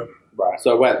Giro. Right.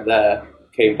 So I went there,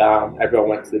 came down, everyone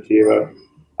went to the Giro.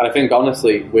 And I think,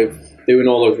 honestly, with doing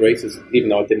all those races, even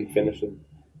though I didn't finish them,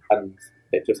 and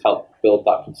it just helped build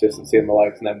that consistency in my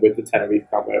legs. And then with the Tenerife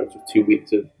camp, where it was just 2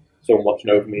 weeks of someone watching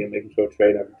over me and making sure I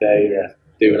train every day, and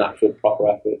doing actual proper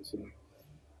efforts, and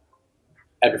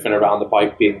everything around the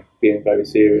bike being very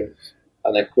serious.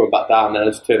 And then going back down, and I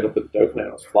just turned up at the Dauphiné and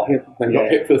I was flying and got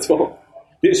picked for the Tour.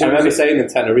 I remember saying in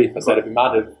Tenerife, I said, I'd be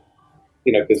mad if,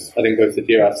 because I didn't go to the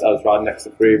Giro, I was riding next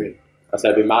to Froome. I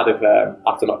said, I'd be mad if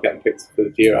after not getting picked for the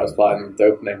Giro, I was flying in the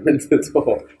Dauphiné and into the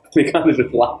Tour. And he kind of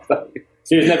just laughed at me.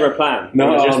 So it was never a plan?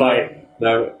 No, it was just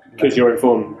no. Because you're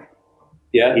informed.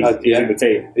 Yeah, he's in the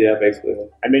team. Yeah, basically. Yeah.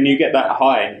 And then you get that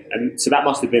high, and so that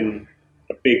must have been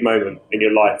a big moment in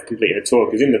your life completing a tour.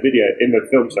 Because in the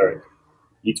film,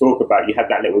 you talk about you had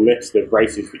that little list of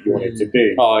races that you wanted to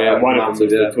do. Oh yeah, and one of them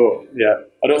was the tour. Yeah,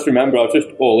 I just remember I was just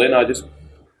all in. It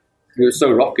was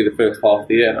so rocky the first half of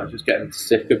the year, and I was just getting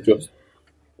sick of just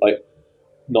like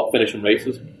not finishing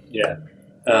races. Yeah,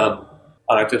 and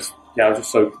I was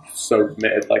just so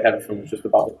committed. Like everything was just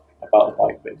about the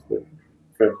bike basically,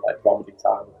 from like Romandy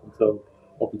time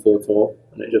up until the tour,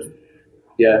 and it just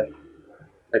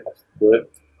I guess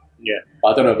worked. Yeah,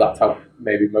 I don't know if that's how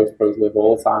maybe most pros live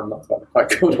all the time. That's why they're quite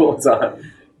good all the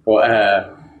time. But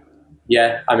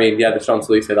the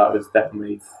Champs-Elysees, that was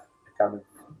definitely a kind of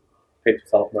pinch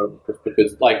yourself moment, just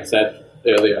because, like I said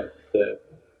earlier,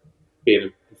 being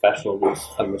a professional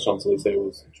and the Champs-Elysees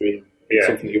was a dream. Yeah.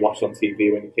 Something that you watched on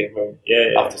TV when you came home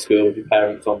after school with your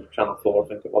parents on Channel 4, I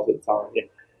think it was at the time. Yeah.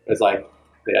 It was like,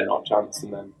 not a chance,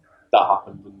 and then that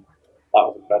happened, and that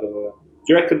was incredible.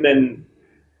 Do you reckon then,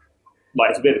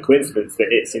 it's a bit of a coincidence that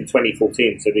it's in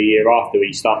 2014, so the year after, where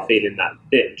you start feeling that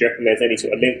dip? Do you reckon there's any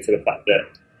sort of link to the fact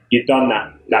that you've done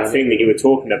that thing that you were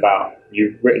talking about,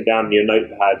 you've written down in your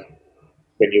notepad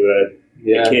when you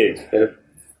were a kid?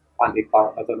 I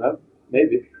don't know.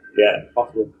 Maybe. Yeah.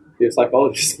 Possibly. You're a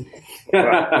psychologist.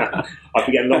 I'd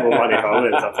be getting a lot more money if I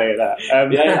was, I'll tell you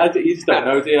that. You just don't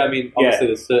know, do you? I mean, obviously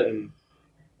there's certain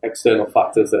external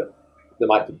factors that there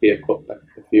might be a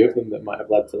few of them that might have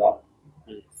led to that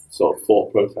sort of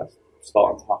thought process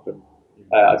starting to happen.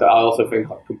 I also think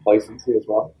complacency as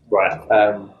well. Right.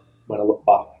 When I look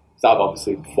back, because I've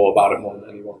obviously thought about it more than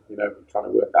anyone, trying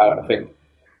to work out. And I think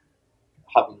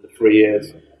having the 3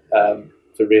 years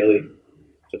to really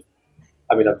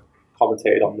I've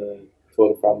commentated on the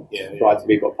Tour de France for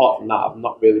ITV, but apart from that, I've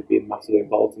not really been massively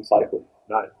involved in cycling.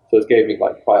 No. So it's gave me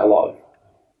quite a lot of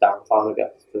downtime, I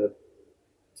guess, to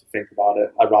think about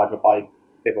it. I ride my bike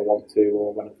if I want to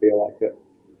or when I feel like it.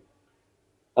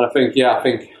 And I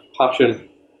think passion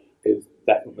is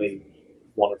definitely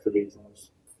one of the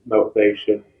reasons.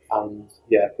 Motivation and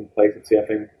complacency. I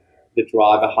think the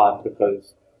drive I had,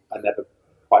 because I never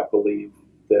quite believed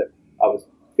that I was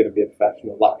going to be a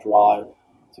professional, that drive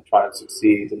to try and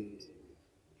succeed and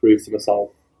prove to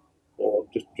myself, or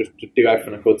just do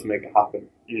everything I could to make it happen,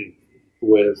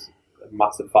 was a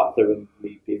massive factor in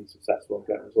me being successful and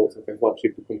getting results. I think once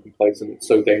you become complacent, it's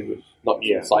so dangerous, not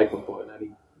just in cycling, but in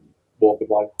any walk of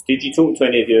life. Did you talk to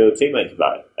any of your teammates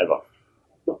about it ever?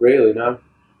 Not really, no.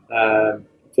 I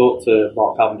talked to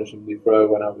Mark Cavendish and Luke Rowe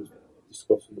when I was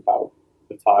discussing about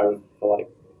retiring for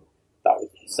that was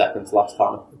the second to last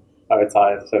time I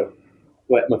retired. So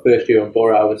my first year on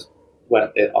Bora, I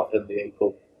went in the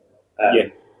April.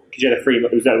 Because you had a 3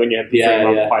 month. Was that when you had the 3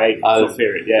 month hiatus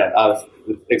period? Yeah, I was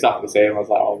exactly the same. I was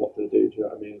like, oh, what do I do? Do you know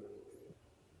what I mean?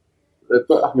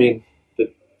 But I mean,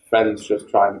 the friends just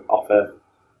try and offer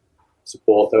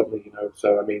support, don't they?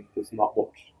 So I mean, there's not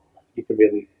much you can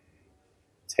really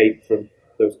take from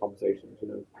those conversations.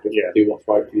 Just do what's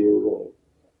right for you,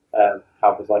 or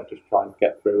how it's just try and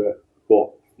get through it.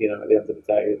 But at the end of the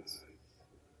day,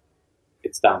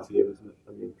 it's down to you, isn't it?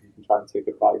 I mean, you can try and take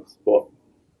advice, but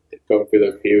going through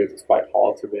those periods, it's quite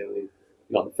hard to really,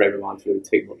 not in the frame of mind to really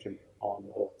take much on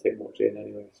or take much in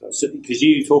anyway. So because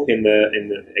you talk in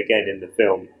the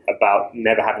film about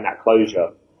never having that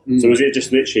closure. So was it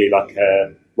just literally like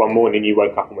one morning you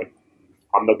woke up and went,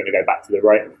 I'm not going to go back to the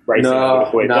racing? No,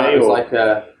 it was like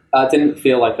I didn't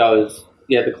feel like I was.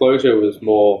 Yeah, the closure was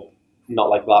more not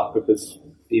like that, because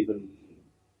even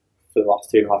for the last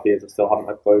 2.5 years I still haven't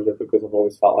had closure, because I've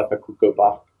always felt like I could go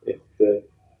back if the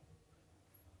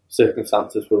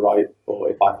circumstances were right, or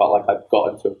if I felt like I'd got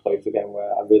into a place again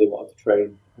where I really wanted to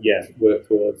train, work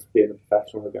towards being a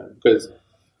professional again. Because,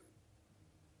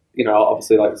 you know,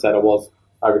 obviously, like I said,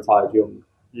 I retired young,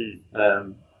 because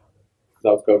I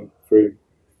was going through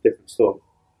different stuff,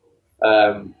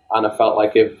 and I felt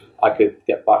like if I could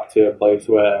get back to a place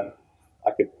where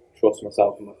I could trust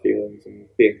myself and my feelings and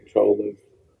be in control of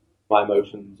my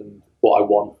emotions and what I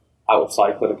want out of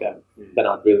cycling again, then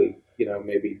I'd really, you know,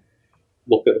 maybe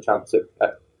look at the chance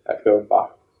at going back.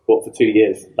 But for 2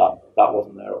 years, that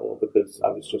wasn't there at all, because I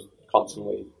was just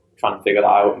constantly trying to figure that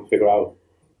out and figure out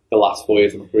the last 4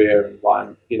 years of my career and why,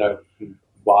 you know,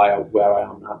 where I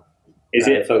am now.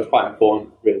 So it's quite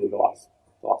important, really, the last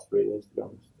 3 years, to be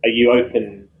honest. Are you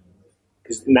open?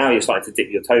 Because now you're starting to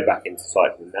dip your toe back into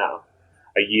cycling. Now,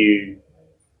 are you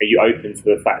open to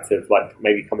the fact of like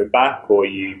maybe coming back, or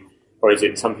is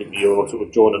it something that you're sort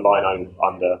of drawing a line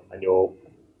under and you're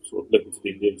sort of looking to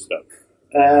do new stuff?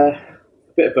 A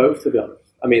bit of both, to be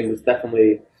honest. I mean, there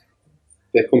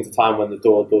comes a time when the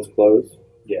door does close.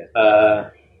 Yeah.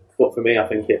 But for me, I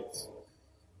think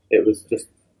it was just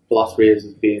the last 3 years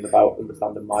has been about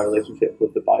understanding my relationship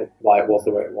with the bike, why it was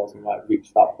the way it was, and why it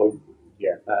reached that point.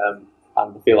 Yeah.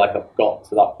 And I feel like I've got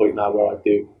to that point now where I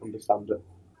do understand it.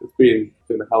 It's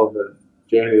been a hell of a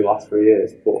journey the last 3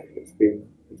 years, but it's been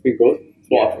good.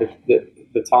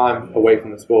 The time away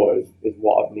from the sport is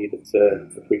what I've needed to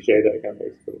appreciate it again,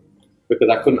 basically. Because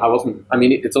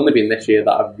it's only been this year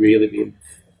that I've really been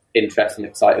interested and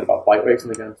excited about bike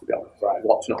racing again, to be honest. Right.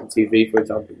 Watching it on TV, for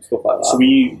example, and stuff like that. So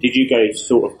did you go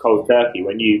sort of cold turkey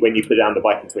when you put down the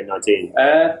bike in 2019?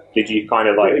 Did you kind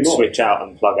of like switch out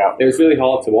and plug out? It was really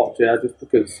hard to watch, just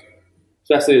because,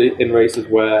 especially in races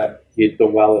where you'd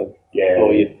done well in,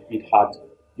 or you'd had,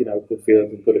 you know, good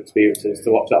feelings and good experiences,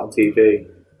 to watch that on TV,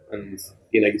 and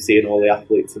you know, you're seeing all the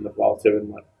athletes in the Vuelta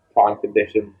in like prime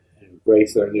condition,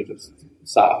 racing, and you're just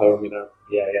sat at home, you know,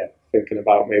 thinking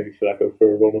about maybe should I go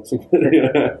for a run or something.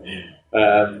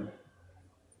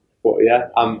 But yeah,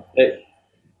 I'm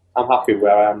happy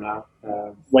where I am now.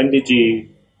 When did you,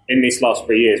 in these last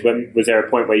 3 years, when was there a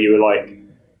point where you were like,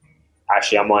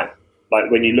 actually I might, like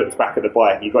when you looked back at the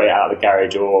bike, you got it out of the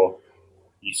garage, or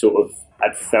you sort of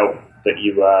had felt that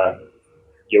you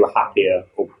were happier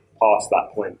or past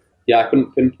that point? Yeah, I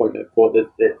couldn't pinpoint it, but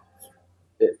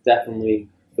it definitely,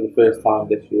 for the first time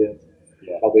this year,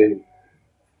 probably,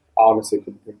 I honestly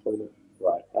couldn't pinpoint it.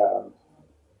 Right.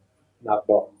 Now I've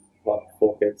got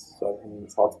 4 kids, so I mean,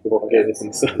 it's hard to pinpoint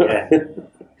anything. So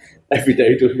every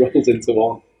day just rolls into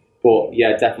one. But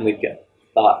yeah, definitely get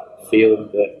that feeling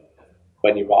that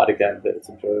when you ride again, that it's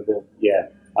enjoyable. Yeah,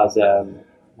 has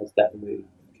definitely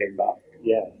came back.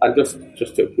 Yeah, and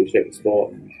just to appreciate the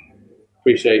sport and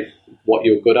appreciate what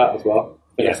you were good at as well.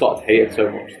 I think I started to hate it so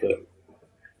much that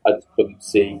I just couldn't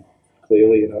see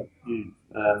clearly, you know.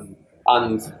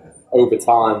 And over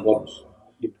time, once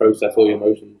you process all the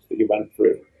emotions that you went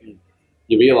through,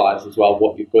 you realise as well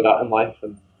what you're good at in life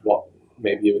and what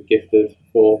maybe you were gifted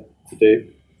for to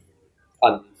do.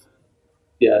 And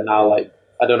yeah, now, like,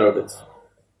 I don't know if it's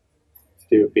to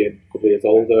do with being a couple of years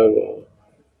older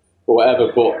or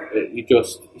whatever, but you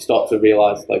start to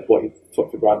realise like what you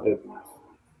took for granted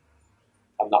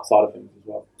and that side of things as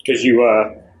well. Because you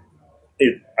were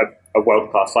a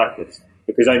world-class cyclist,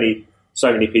 because only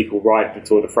so many people ride the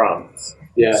Tour de France.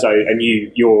 Yeah. So, and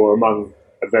you're among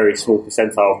a very small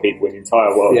percentile of people in the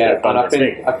entire world. Yeah, and I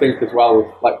think as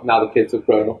well, like now the kids have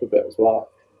grown up a bit as well.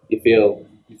 You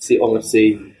almost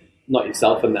see not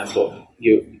yourself in them, but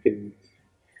you can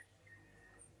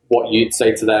what you'd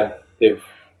say to them if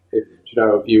you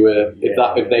know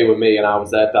if they were me and I was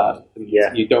their dad.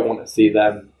 You don't want to see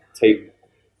them take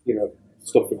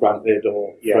stuff for granted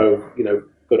or throw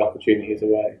good opportunities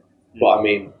away. But I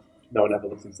mean, no one ever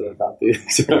listens to their dad, do you?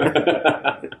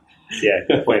 Yeah,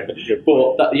 good point.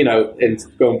 But that, in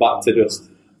going back to just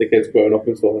the kids growing up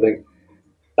and stuff, I think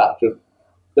that just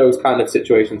those kind of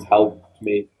situations helped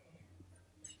me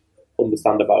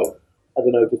understand about, I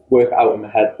don't know, just work out in my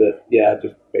head that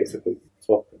just basically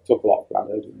took a lot for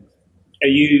granted.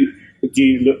 Do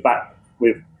you look back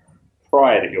with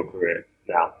pride at your career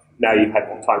now now you've had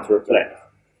time to reflect?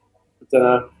 I don't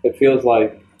know. It feels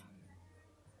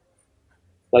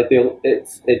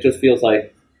it just feels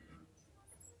like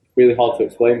really hard to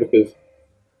explain because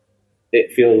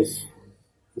it feels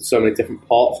there's so many different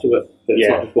parts to it that it's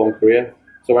not just one career.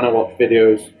 So when I watch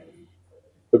videos,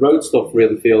 the road stuff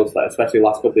really feels like, especially the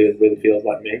last couple of years, really feels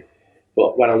like me.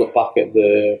 But when I look back at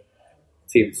the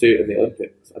team suit in the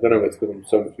Olympics, I don't know if it's because I'm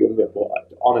so much younger, but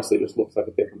honestly, it just looks like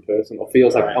a different person. Or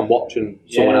feels like I'm watching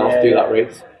someone else do that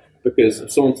race. Because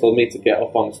if someone told me to get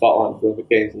up on the start line for the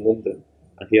Games in London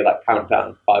and hear that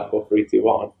countdown 5, 4, 3, 2,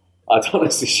 1, I'd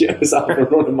honestly shit myself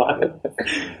and run a mile.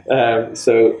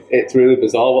 So it's really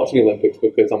bizarre watching the Olympics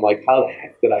because I'm like, how the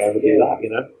heck did I ever do that? You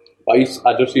know,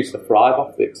 I just used to thrive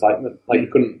off the excitement. Like you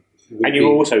couldn't. And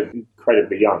you're also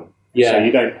incredibly young. Yeah.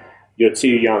 So you're too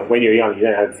young. When you're young, you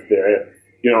don't have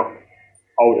you're not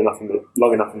old enough and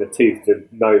long enough in the tooth to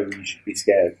know you should be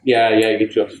scared. Yeah. You're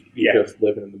just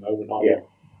living in the moment, aren't you?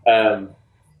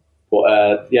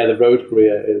 The road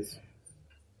career is.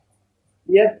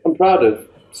 Yeah, I'm proud of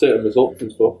certain results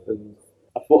and stuff, and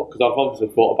I thought because I've obviously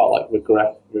thought about like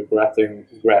regret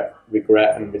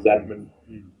and resentment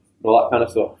and all that kind of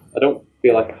stuff. I don't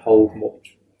feel like I hold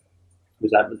much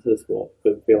resentment to the sport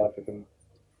because I feel like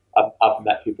I've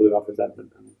met people who have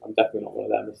resentment, and I'm definitely not one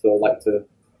of them. I still like to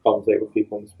conversate with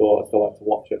people in the sport. I still like to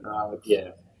watch it now.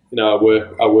 You know,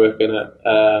 I work in it,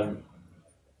 and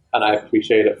I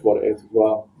appreciate it for what it is as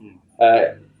well.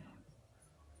 I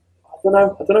don't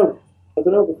know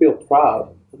if I feel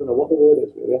proud. I don't know what the word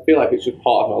is really. I feel like it's just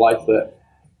part of my life that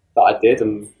I did,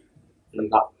 and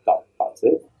that's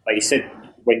it. Like you said,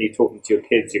 when you're talking to your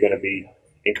kids, you're going to be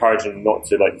encouraging them not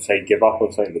to, like say, give up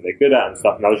on something that they're good at and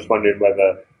stuff. And I was just wondering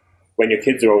whether, when your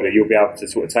kids are older, you'll be able to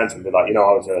sort of turn to them and be like, you know,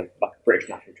 I was a British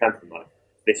national champion. Like,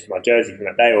 this is my jersey from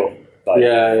that day, or like,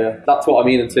 yeah. That's what I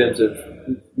mean in terms of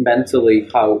mentally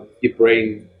how your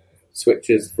brain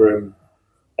switches from,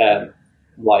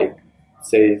 like,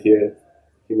 say if you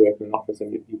work in an office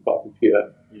and you've got a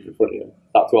computer in front of you.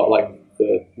 That's what like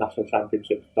the national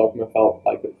championship dogma felt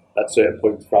like at certain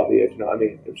points throughout the year. Do you know what I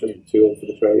mean? It was just a tool for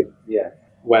the trade. Yeah.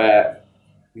 Where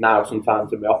now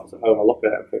sometimes in my office at home I look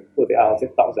at it and think, bloody hell, as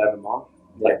if that was ever mine.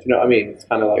 Like, do you know what I mean? It's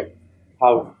kind of like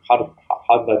how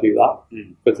did I do that?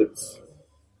 Because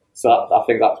I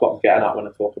think that's what I'm getting at when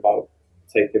I talk about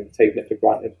taking it for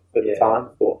granted at the time.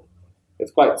 But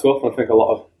it's quite tough, and I think a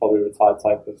lot of probably retired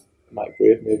cyclists might agree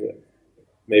with me that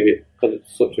maybe because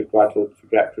it's such a gradual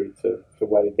trajectory to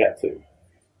where you get to, it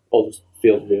all just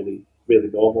feels really, really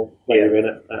normal when you're in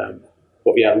it.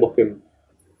 But yeah, looking,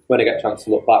 when I get a chance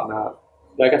to look back now,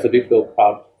 I guess I do feel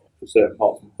proud for certain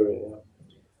parts of my career.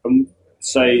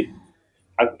 So,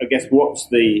 I guess what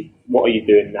are you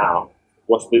doing now?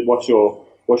 What's your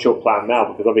plan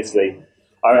now? Because obviously,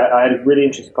 I had a really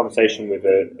interesting conversation with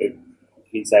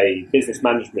he's a business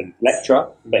management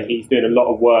lecturer, but he's doing a lot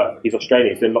of work. He's Australian.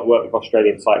 He's doing a lot of work with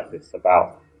Australian cyclists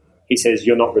he says,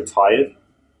 you're not retired.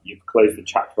 You've closed the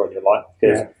chapter on your life.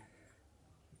 Because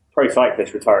pro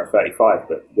cyclists retire at 35,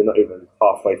 but you're not even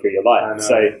halfway through your life.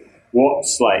 So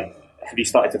have you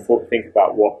started to think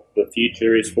about what the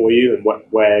future is for you and what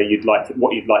you'd like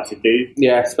to do?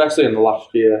 Yeah, especially in the last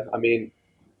year. I mean,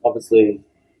 obviously,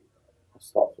 I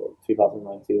started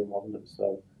 2019, wasn't it?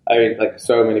 So, I mean, like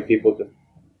so many people just,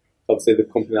 obviously the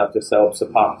company I've just set up,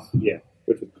 Surpass,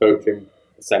 which is coaching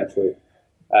essentially,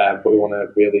 but we want to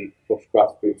really push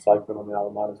grassroots cycling on the Isle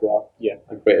of Man as well,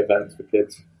 and create events for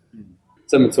kids,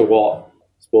 similar to what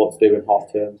sports do in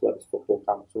half terms, whether it's football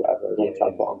camps or whatever. We want to try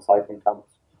and put on cycling camps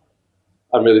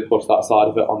and really push that side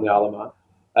of it on the Isle of Man.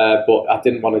 But I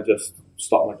didn't want to just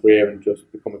stop my career and just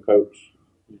become a coach,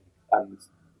 and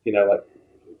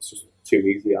it's just too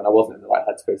easy, and I wasn't in the right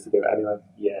headspace to do it anyway.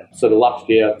 So the last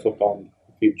year I took on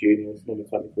a few juniors, under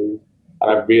 23,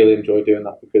 and I really enjoyed doing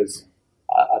that because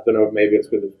I don't know, maybe it's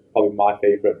because it's probably my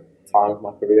favourite time of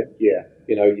my career.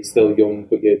 You're still young,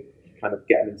 but you're kind of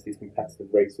getting into these competitive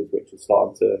races which are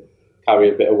starting to carry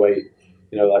a bit of weight.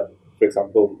 Like for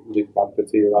example, Luke Bamford,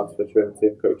 who runs for Trinity,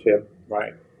 and coach him.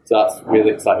 Right. So that's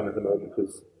really exciting at the moment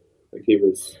because I think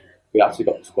we actually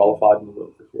got disqualified in the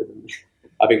World this year, didn't we?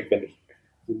 I think he finished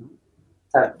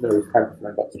 10th. No, he was 10th and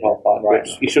then got disqualified. Right.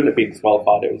 Which he shouldn't have been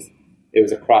disqualified. It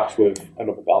was a crash with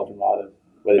another Belgian rider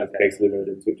where they basically rode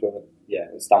into each other. Yeah,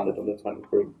 it was standard under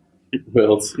 23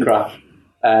 world's crash.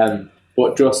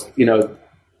 But just,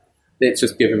 it's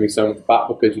just given me so much back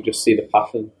because you just see the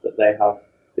passion that they have,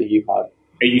 that you had.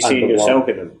 Are you seeing yourself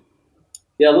in them?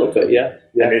 Yeah, a little bit, yeah.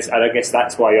 And I guess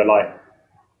that's why you're like,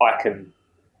 I can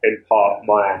impart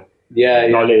my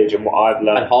knowledge and what I've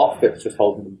learned. And half of it's just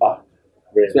holding them back.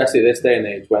 Really? Especially this day and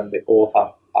age when they all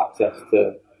have access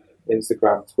to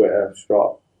Instagram, Twitter,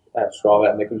 Strava,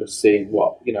 and they can just see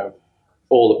what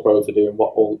all the pros are doing,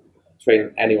 what all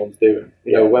training anyone's doing.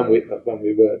 When we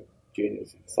were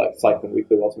juniors, it's like cycling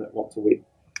weekly, wasn't it? Once a week,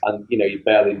 and you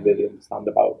barely really understand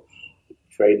about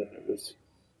training. It was,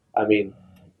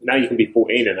 now you can be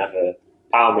 14 and have a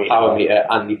power meter,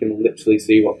 and you can literally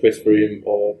see what Chris Froome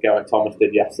or Geraint Thomas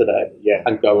did yesterday,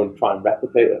 and go and try and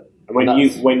replicate it. And when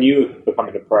you were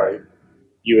becoming a pro,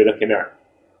 you were looking at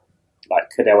like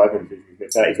Cadell Evans in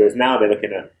his 30s, whereas now they're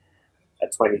looking at a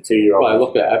 22-year-old. Well, I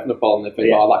look at Evenepoel and they think,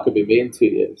 that could be me in 2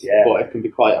 years. Yeah. But it can be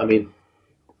quite, and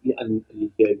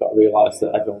you've got to realise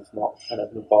that everyone's not an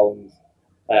Evenepoel,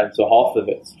 and so half of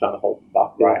it's trying to hold them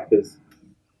back. Right. Because,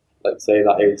 like, say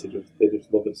that age, they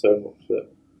just love it so much that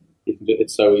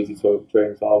it's so easy to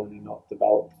overtrain as well when you're not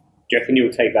developed. Do you reckon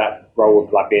you'll take that role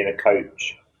of like being a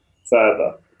coach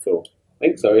further at all? I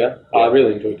think so, yeah. I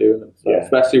really enjoy doing it,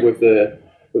 especially with the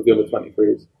under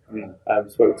 23s.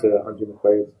 Spoke to Andrew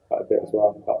McQuaid quite a bit as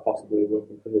well about possibly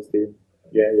working for his team.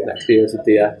 Next year as a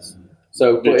DS.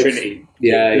 So the Trinity.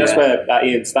 That's where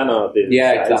Ian Stannard did.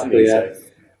 Yeah, exactly.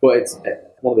 But it's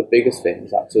one of the biggest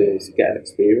things actually is getting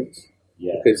experience.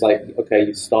 Yeah. Because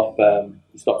you stop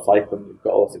cycling, you've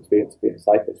got all this experience being a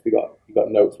cyclist. You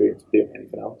got no experience doing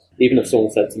anything else. Even if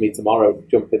someone said to me tomorrow,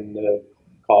 jump in the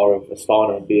car of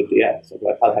Astana and be a DS, I'd be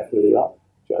like, how the heck do we do that?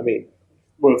 Do you know what I mean?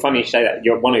 Well, funny you say that.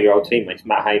 One of your old teammates,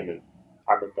 Matt Heyman,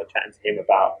 I remember chatting to him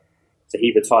about. So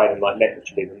he retired and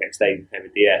literally the next day he became a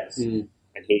DS, and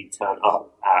he turned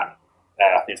up at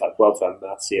I think it's like Vuelta a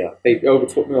Murcia. He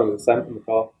overtook me on the descent in the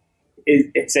car.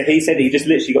 So he said he just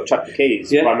literally got chucked the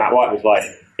keys. By Matt White he was like,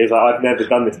 I've never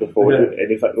done this before, and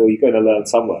he's like, well, you're going to learn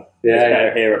somewhere. It's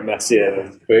better here at Murcia.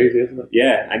 It's crazy, isn't it?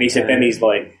 Yeah, and he said then he's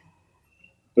like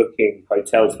booking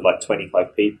hotels for like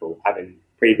 25 people, having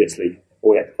previously.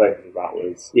 All you had to focus about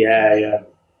was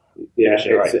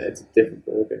it's a different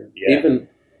ballgame. Even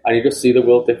and you just see the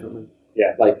world differently.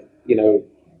 Yeah, like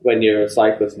when you're a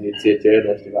cyclist and you see a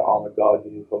journalist, you're like, oh my god,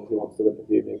 he wants to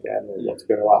interview me again, or what's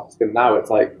going to ask? And now it's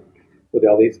like,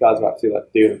 well, these guys are actually like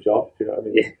doing a job. Do you know what I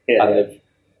mean? And they've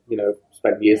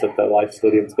spent years of their life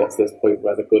studying to get to this point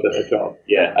where they're good at their job.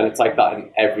 Yeah, and it's like that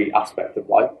in every aspect of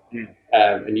life.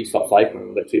 And you stop cycling,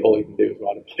 and literally all you can do is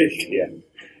ride a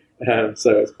bike.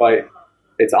 So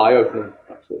it's eye-opening,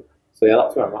 actually. So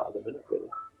that's where I'm at the minute, really.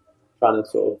 Trying to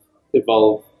sort of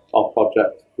evolve our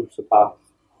project, push the path.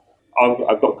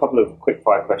 I've got a couple of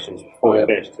quick-fire questions before we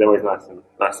finish, because they're always nice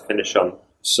to finish on.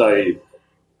 So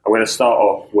I'm going to start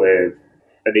off with,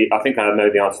 I think I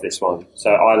know the answer to this one. So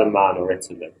Isle of Man or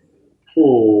Italy?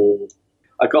 Oh,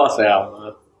 I got to say Isle of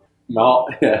Man. No,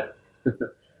 yeah.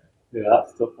 Yeah,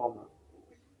 that's a tough one, man.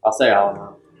 I'll say Isle of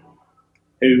Man.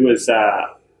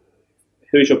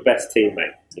 Who's your best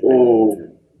teammate?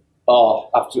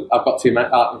 I've got two men.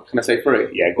 Can I say three?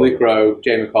 Yeah, Luke Rowe,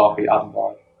 Jay McCarthy, Adam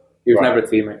Blythe. He was never a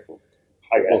teammate for.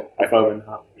 Okay.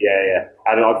 Yeah.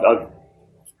 And I've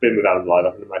been with Adam Blythe.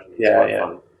 I can imagine it's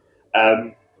quite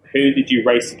fun. Who did you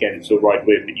race against or ride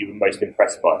with that you were most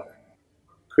impressed by?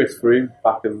 Chris Froome,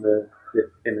 back in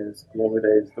his glory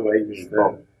days, the way he used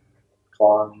to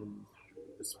climb and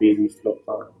the speed he used to look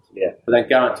times. Yeah. But then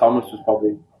Geraint Thomas was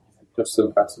probably just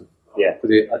impressive. Yeah.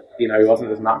 Because he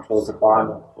wasn't as natural as a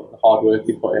climber, but the hard work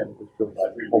he put in was just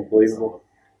unbelievable.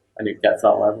 And he gets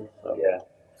that level. So it's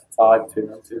tied between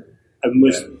those two. And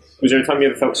was there a time you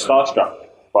ever felt starstruck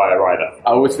by a rider?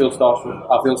 I always feel starstruck.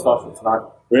 I feel starstruck tonight.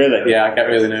 Really? Yeah, I get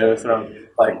really nervous around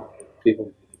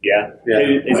people. Yeah.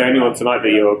 Is there anyone tonight that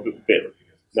you're a bit?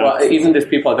 No. Well, even just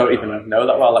people I don't even know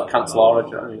that well, like Cancellara. Do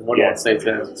you know what I mean? What do you want to say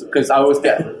to him? Because I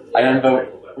remember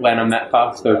when I met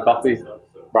Fausto Coffey.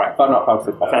 Right, but not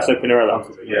Fausto Coffey. Fausto Pinarello.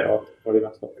 Yeah, already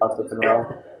messed up. Fausto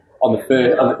Pinarello. On the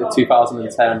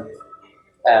 2010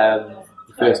 the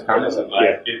first camp.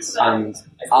 And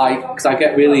because I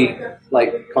get really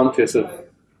conscious of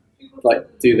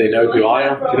do they know who I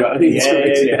am? Do you know what I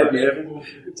mean?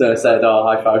 So I said,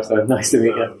 hi Fausto, nice to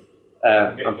meet you.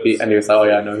 And he was like, oh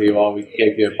yeah, I know who you are, we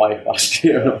gave you a bike last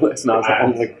year and all this, and I was like,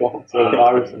 oh my god, so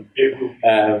embarrassing. Even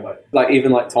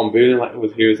Tom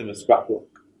Boonen, he was in a scrapbook.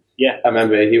 Yeah. I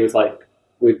remember he was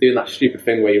we were doing that stupid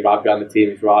thing where you ride behind the team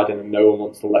who's riding and no one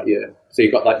wants to let you. So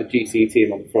you got the GC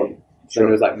team on the front. Then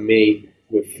there was me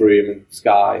with Froome and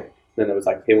Sky. Then there was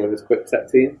him with his quick set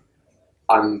team.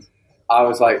 And I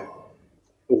was like,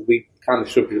 well, we kind of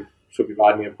should be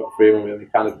riding. I've got Froome, and he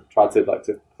kind of tried to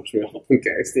to push me off and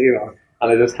get his team on.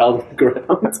 And I just held the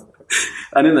ground.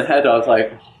 And in the head I was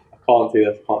like, I can't do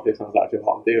this. I was actually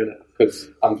not doing it because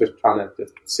I'm just trying to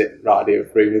just sit right here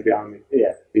with Froome behind me.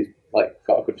 Yeah. He's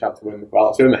got a good chance to win the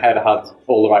belt. So in my head I had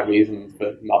all the right reasons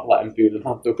for not letting Boonen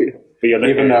have the wheel.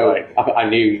 Even though I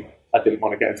knew I didn't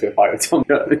want to get into a fight with Tom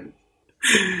Gurley.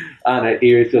 And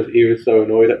he was so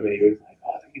annoyed at me. He was like,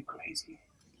 "Oh, are you crazy?"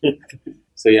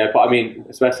 So yeah, but I mean,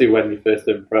 especially when you first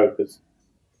turn pro, because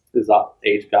there's that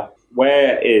age gap.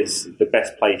 Where is the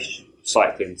best place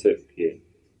cycling took you?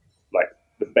 Like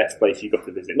the best place you got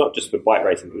to visit, not just for bike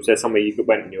racing, but was there somewhere you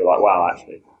went and you were like, "Wow,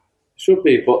 actually." Should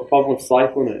be, but the problem with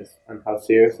cycling is, and how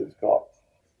serious it's got.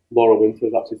 Laura Winter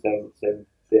was actually saying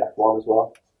the F1 as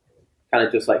well. Kind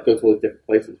of just like go to all these different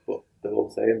places, but they're all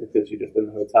the same because you're just in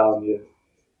the hotel and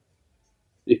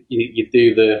you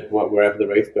do wherever the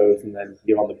race goes, and then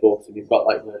you're on the bus and you've got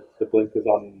like the blinkers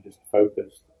on and you're just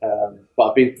focused. But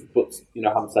having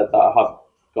said that, I have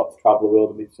got to travel the world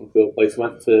and meet some cool places.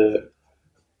 Went to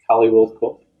Cali World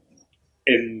Cup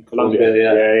in Colombia.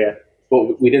 Yeah.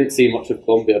 But we didn't see much of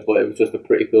Colombia, but it was just a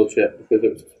pretty cool trip because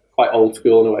it was quite old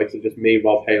school in a way. So just me,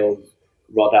 Rob Hales,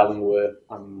 Rod Ellenworth,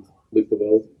 and Luke the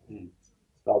World,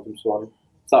 Belgium Swan.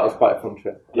 So that was quite a fun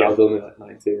trip. Yeah. I was only like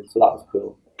 19, so that was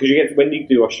cool. Because when you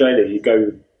do Australia, you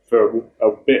go for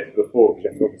a bit before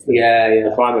because you have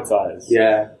to acclimatise.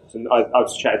 Yeah. So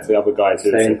I've chatted to the other guys who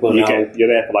you're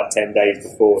there for like 10 days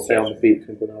before. Stay on the beach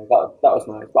in Brunel. That was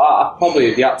nice. But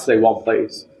if you had to say one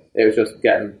place, it was just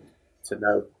getting to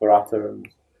know Barata and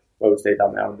where we stayed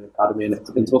down there in the academy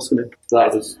in Tuscany. So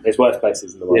there's worse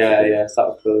places in the world. Yeah, so that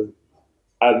was brilliant.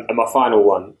 And my final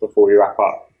one before we wrap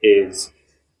up is,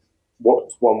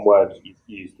 what's one word you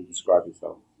use to describe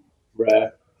yourself?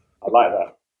 Rare. I like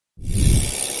that.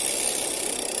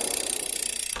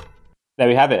 There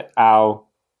we have it, our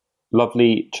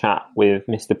lovely chat with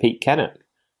Mr. Pete Kennock.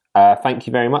 Thank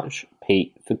you very much,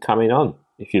 Pete, for coming on,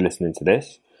 if you're listening to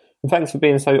this. And thanks for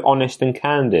being so honest and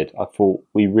candid. I thought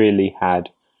we really had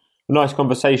a nice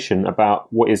conversation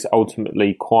about what is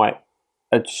ultimately quite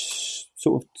a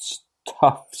sort of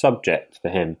tough subject for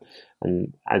him.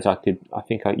 And as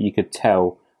you could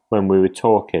tell when we were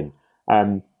talking.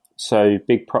 So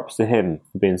big props to him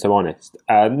for being so honest.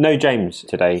 No James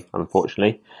today,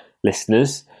 unfortunately,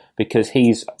 listeners, because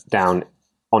he's down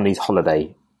on his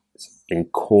holiday in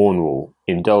Cornwall,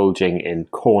 indulging in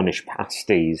Cornish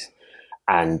pasties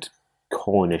and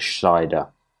Cornish cider.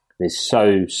 He's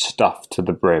so stuffed to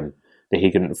the brim that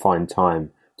he couldn't find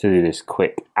time to do this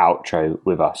quick outro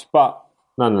with us. But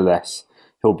nonetheless,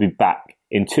 he'll be back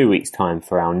in 2 weeks' time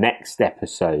for our next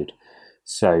episode.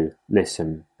 So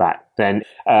listen back then.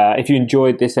 If you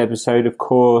enjoyed this episode, of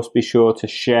course, be sure to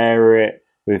share it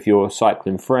with your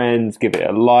cycling friends, give it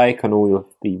a like on all of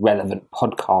the relevant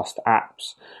podcast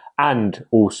apps, and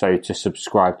also to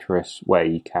subscribe to us where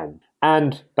you can.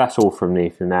 And that's all from me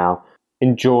for now.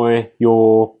 Enjoy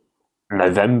your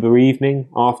November evening,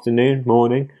 afternoon,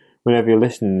 morning, whenever you're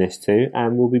listening to this to,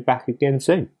 and we'll be back again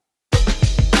soon.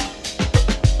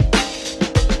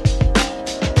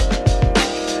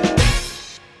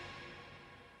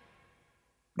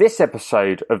 This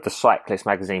episode of the Cyclist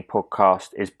Magazine podcast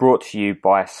is brought to you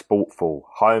by Sportful,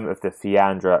 home of the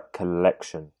Fiandra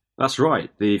collection. That's right,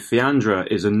 the Fiandra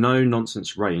is a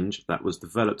no-nonsense range that was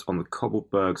developed on the cobbled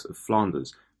bergs of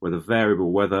Flanders, where the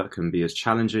variable weather can be as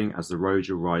challenging as the road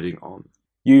you're riding on.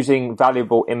 Using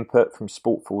valuable input from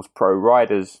Sportful's pro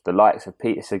riders, the likes of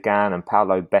Peter Sagan and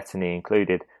Paolo Bettini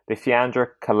included, the Fiandra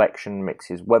collection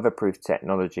mixes weatherproof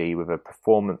technology with a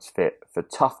performance fit for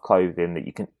tough clothing that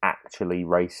you can actually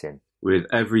race in. With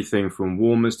everything from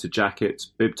warmers to jackets,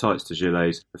 bib tights to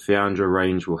gilets, the Fiandra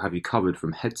range will have you covered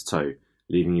from head to toe,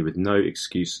 leaving you with no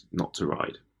excuse not to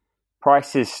ride.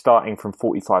 Prices starting from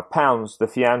 £45, the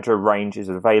Fiandra range is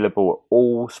available at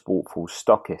all Sportful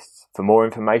stockists. For more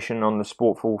information on the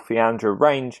Sportful Fiandra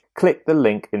range, click the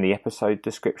link in the episode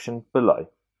description below.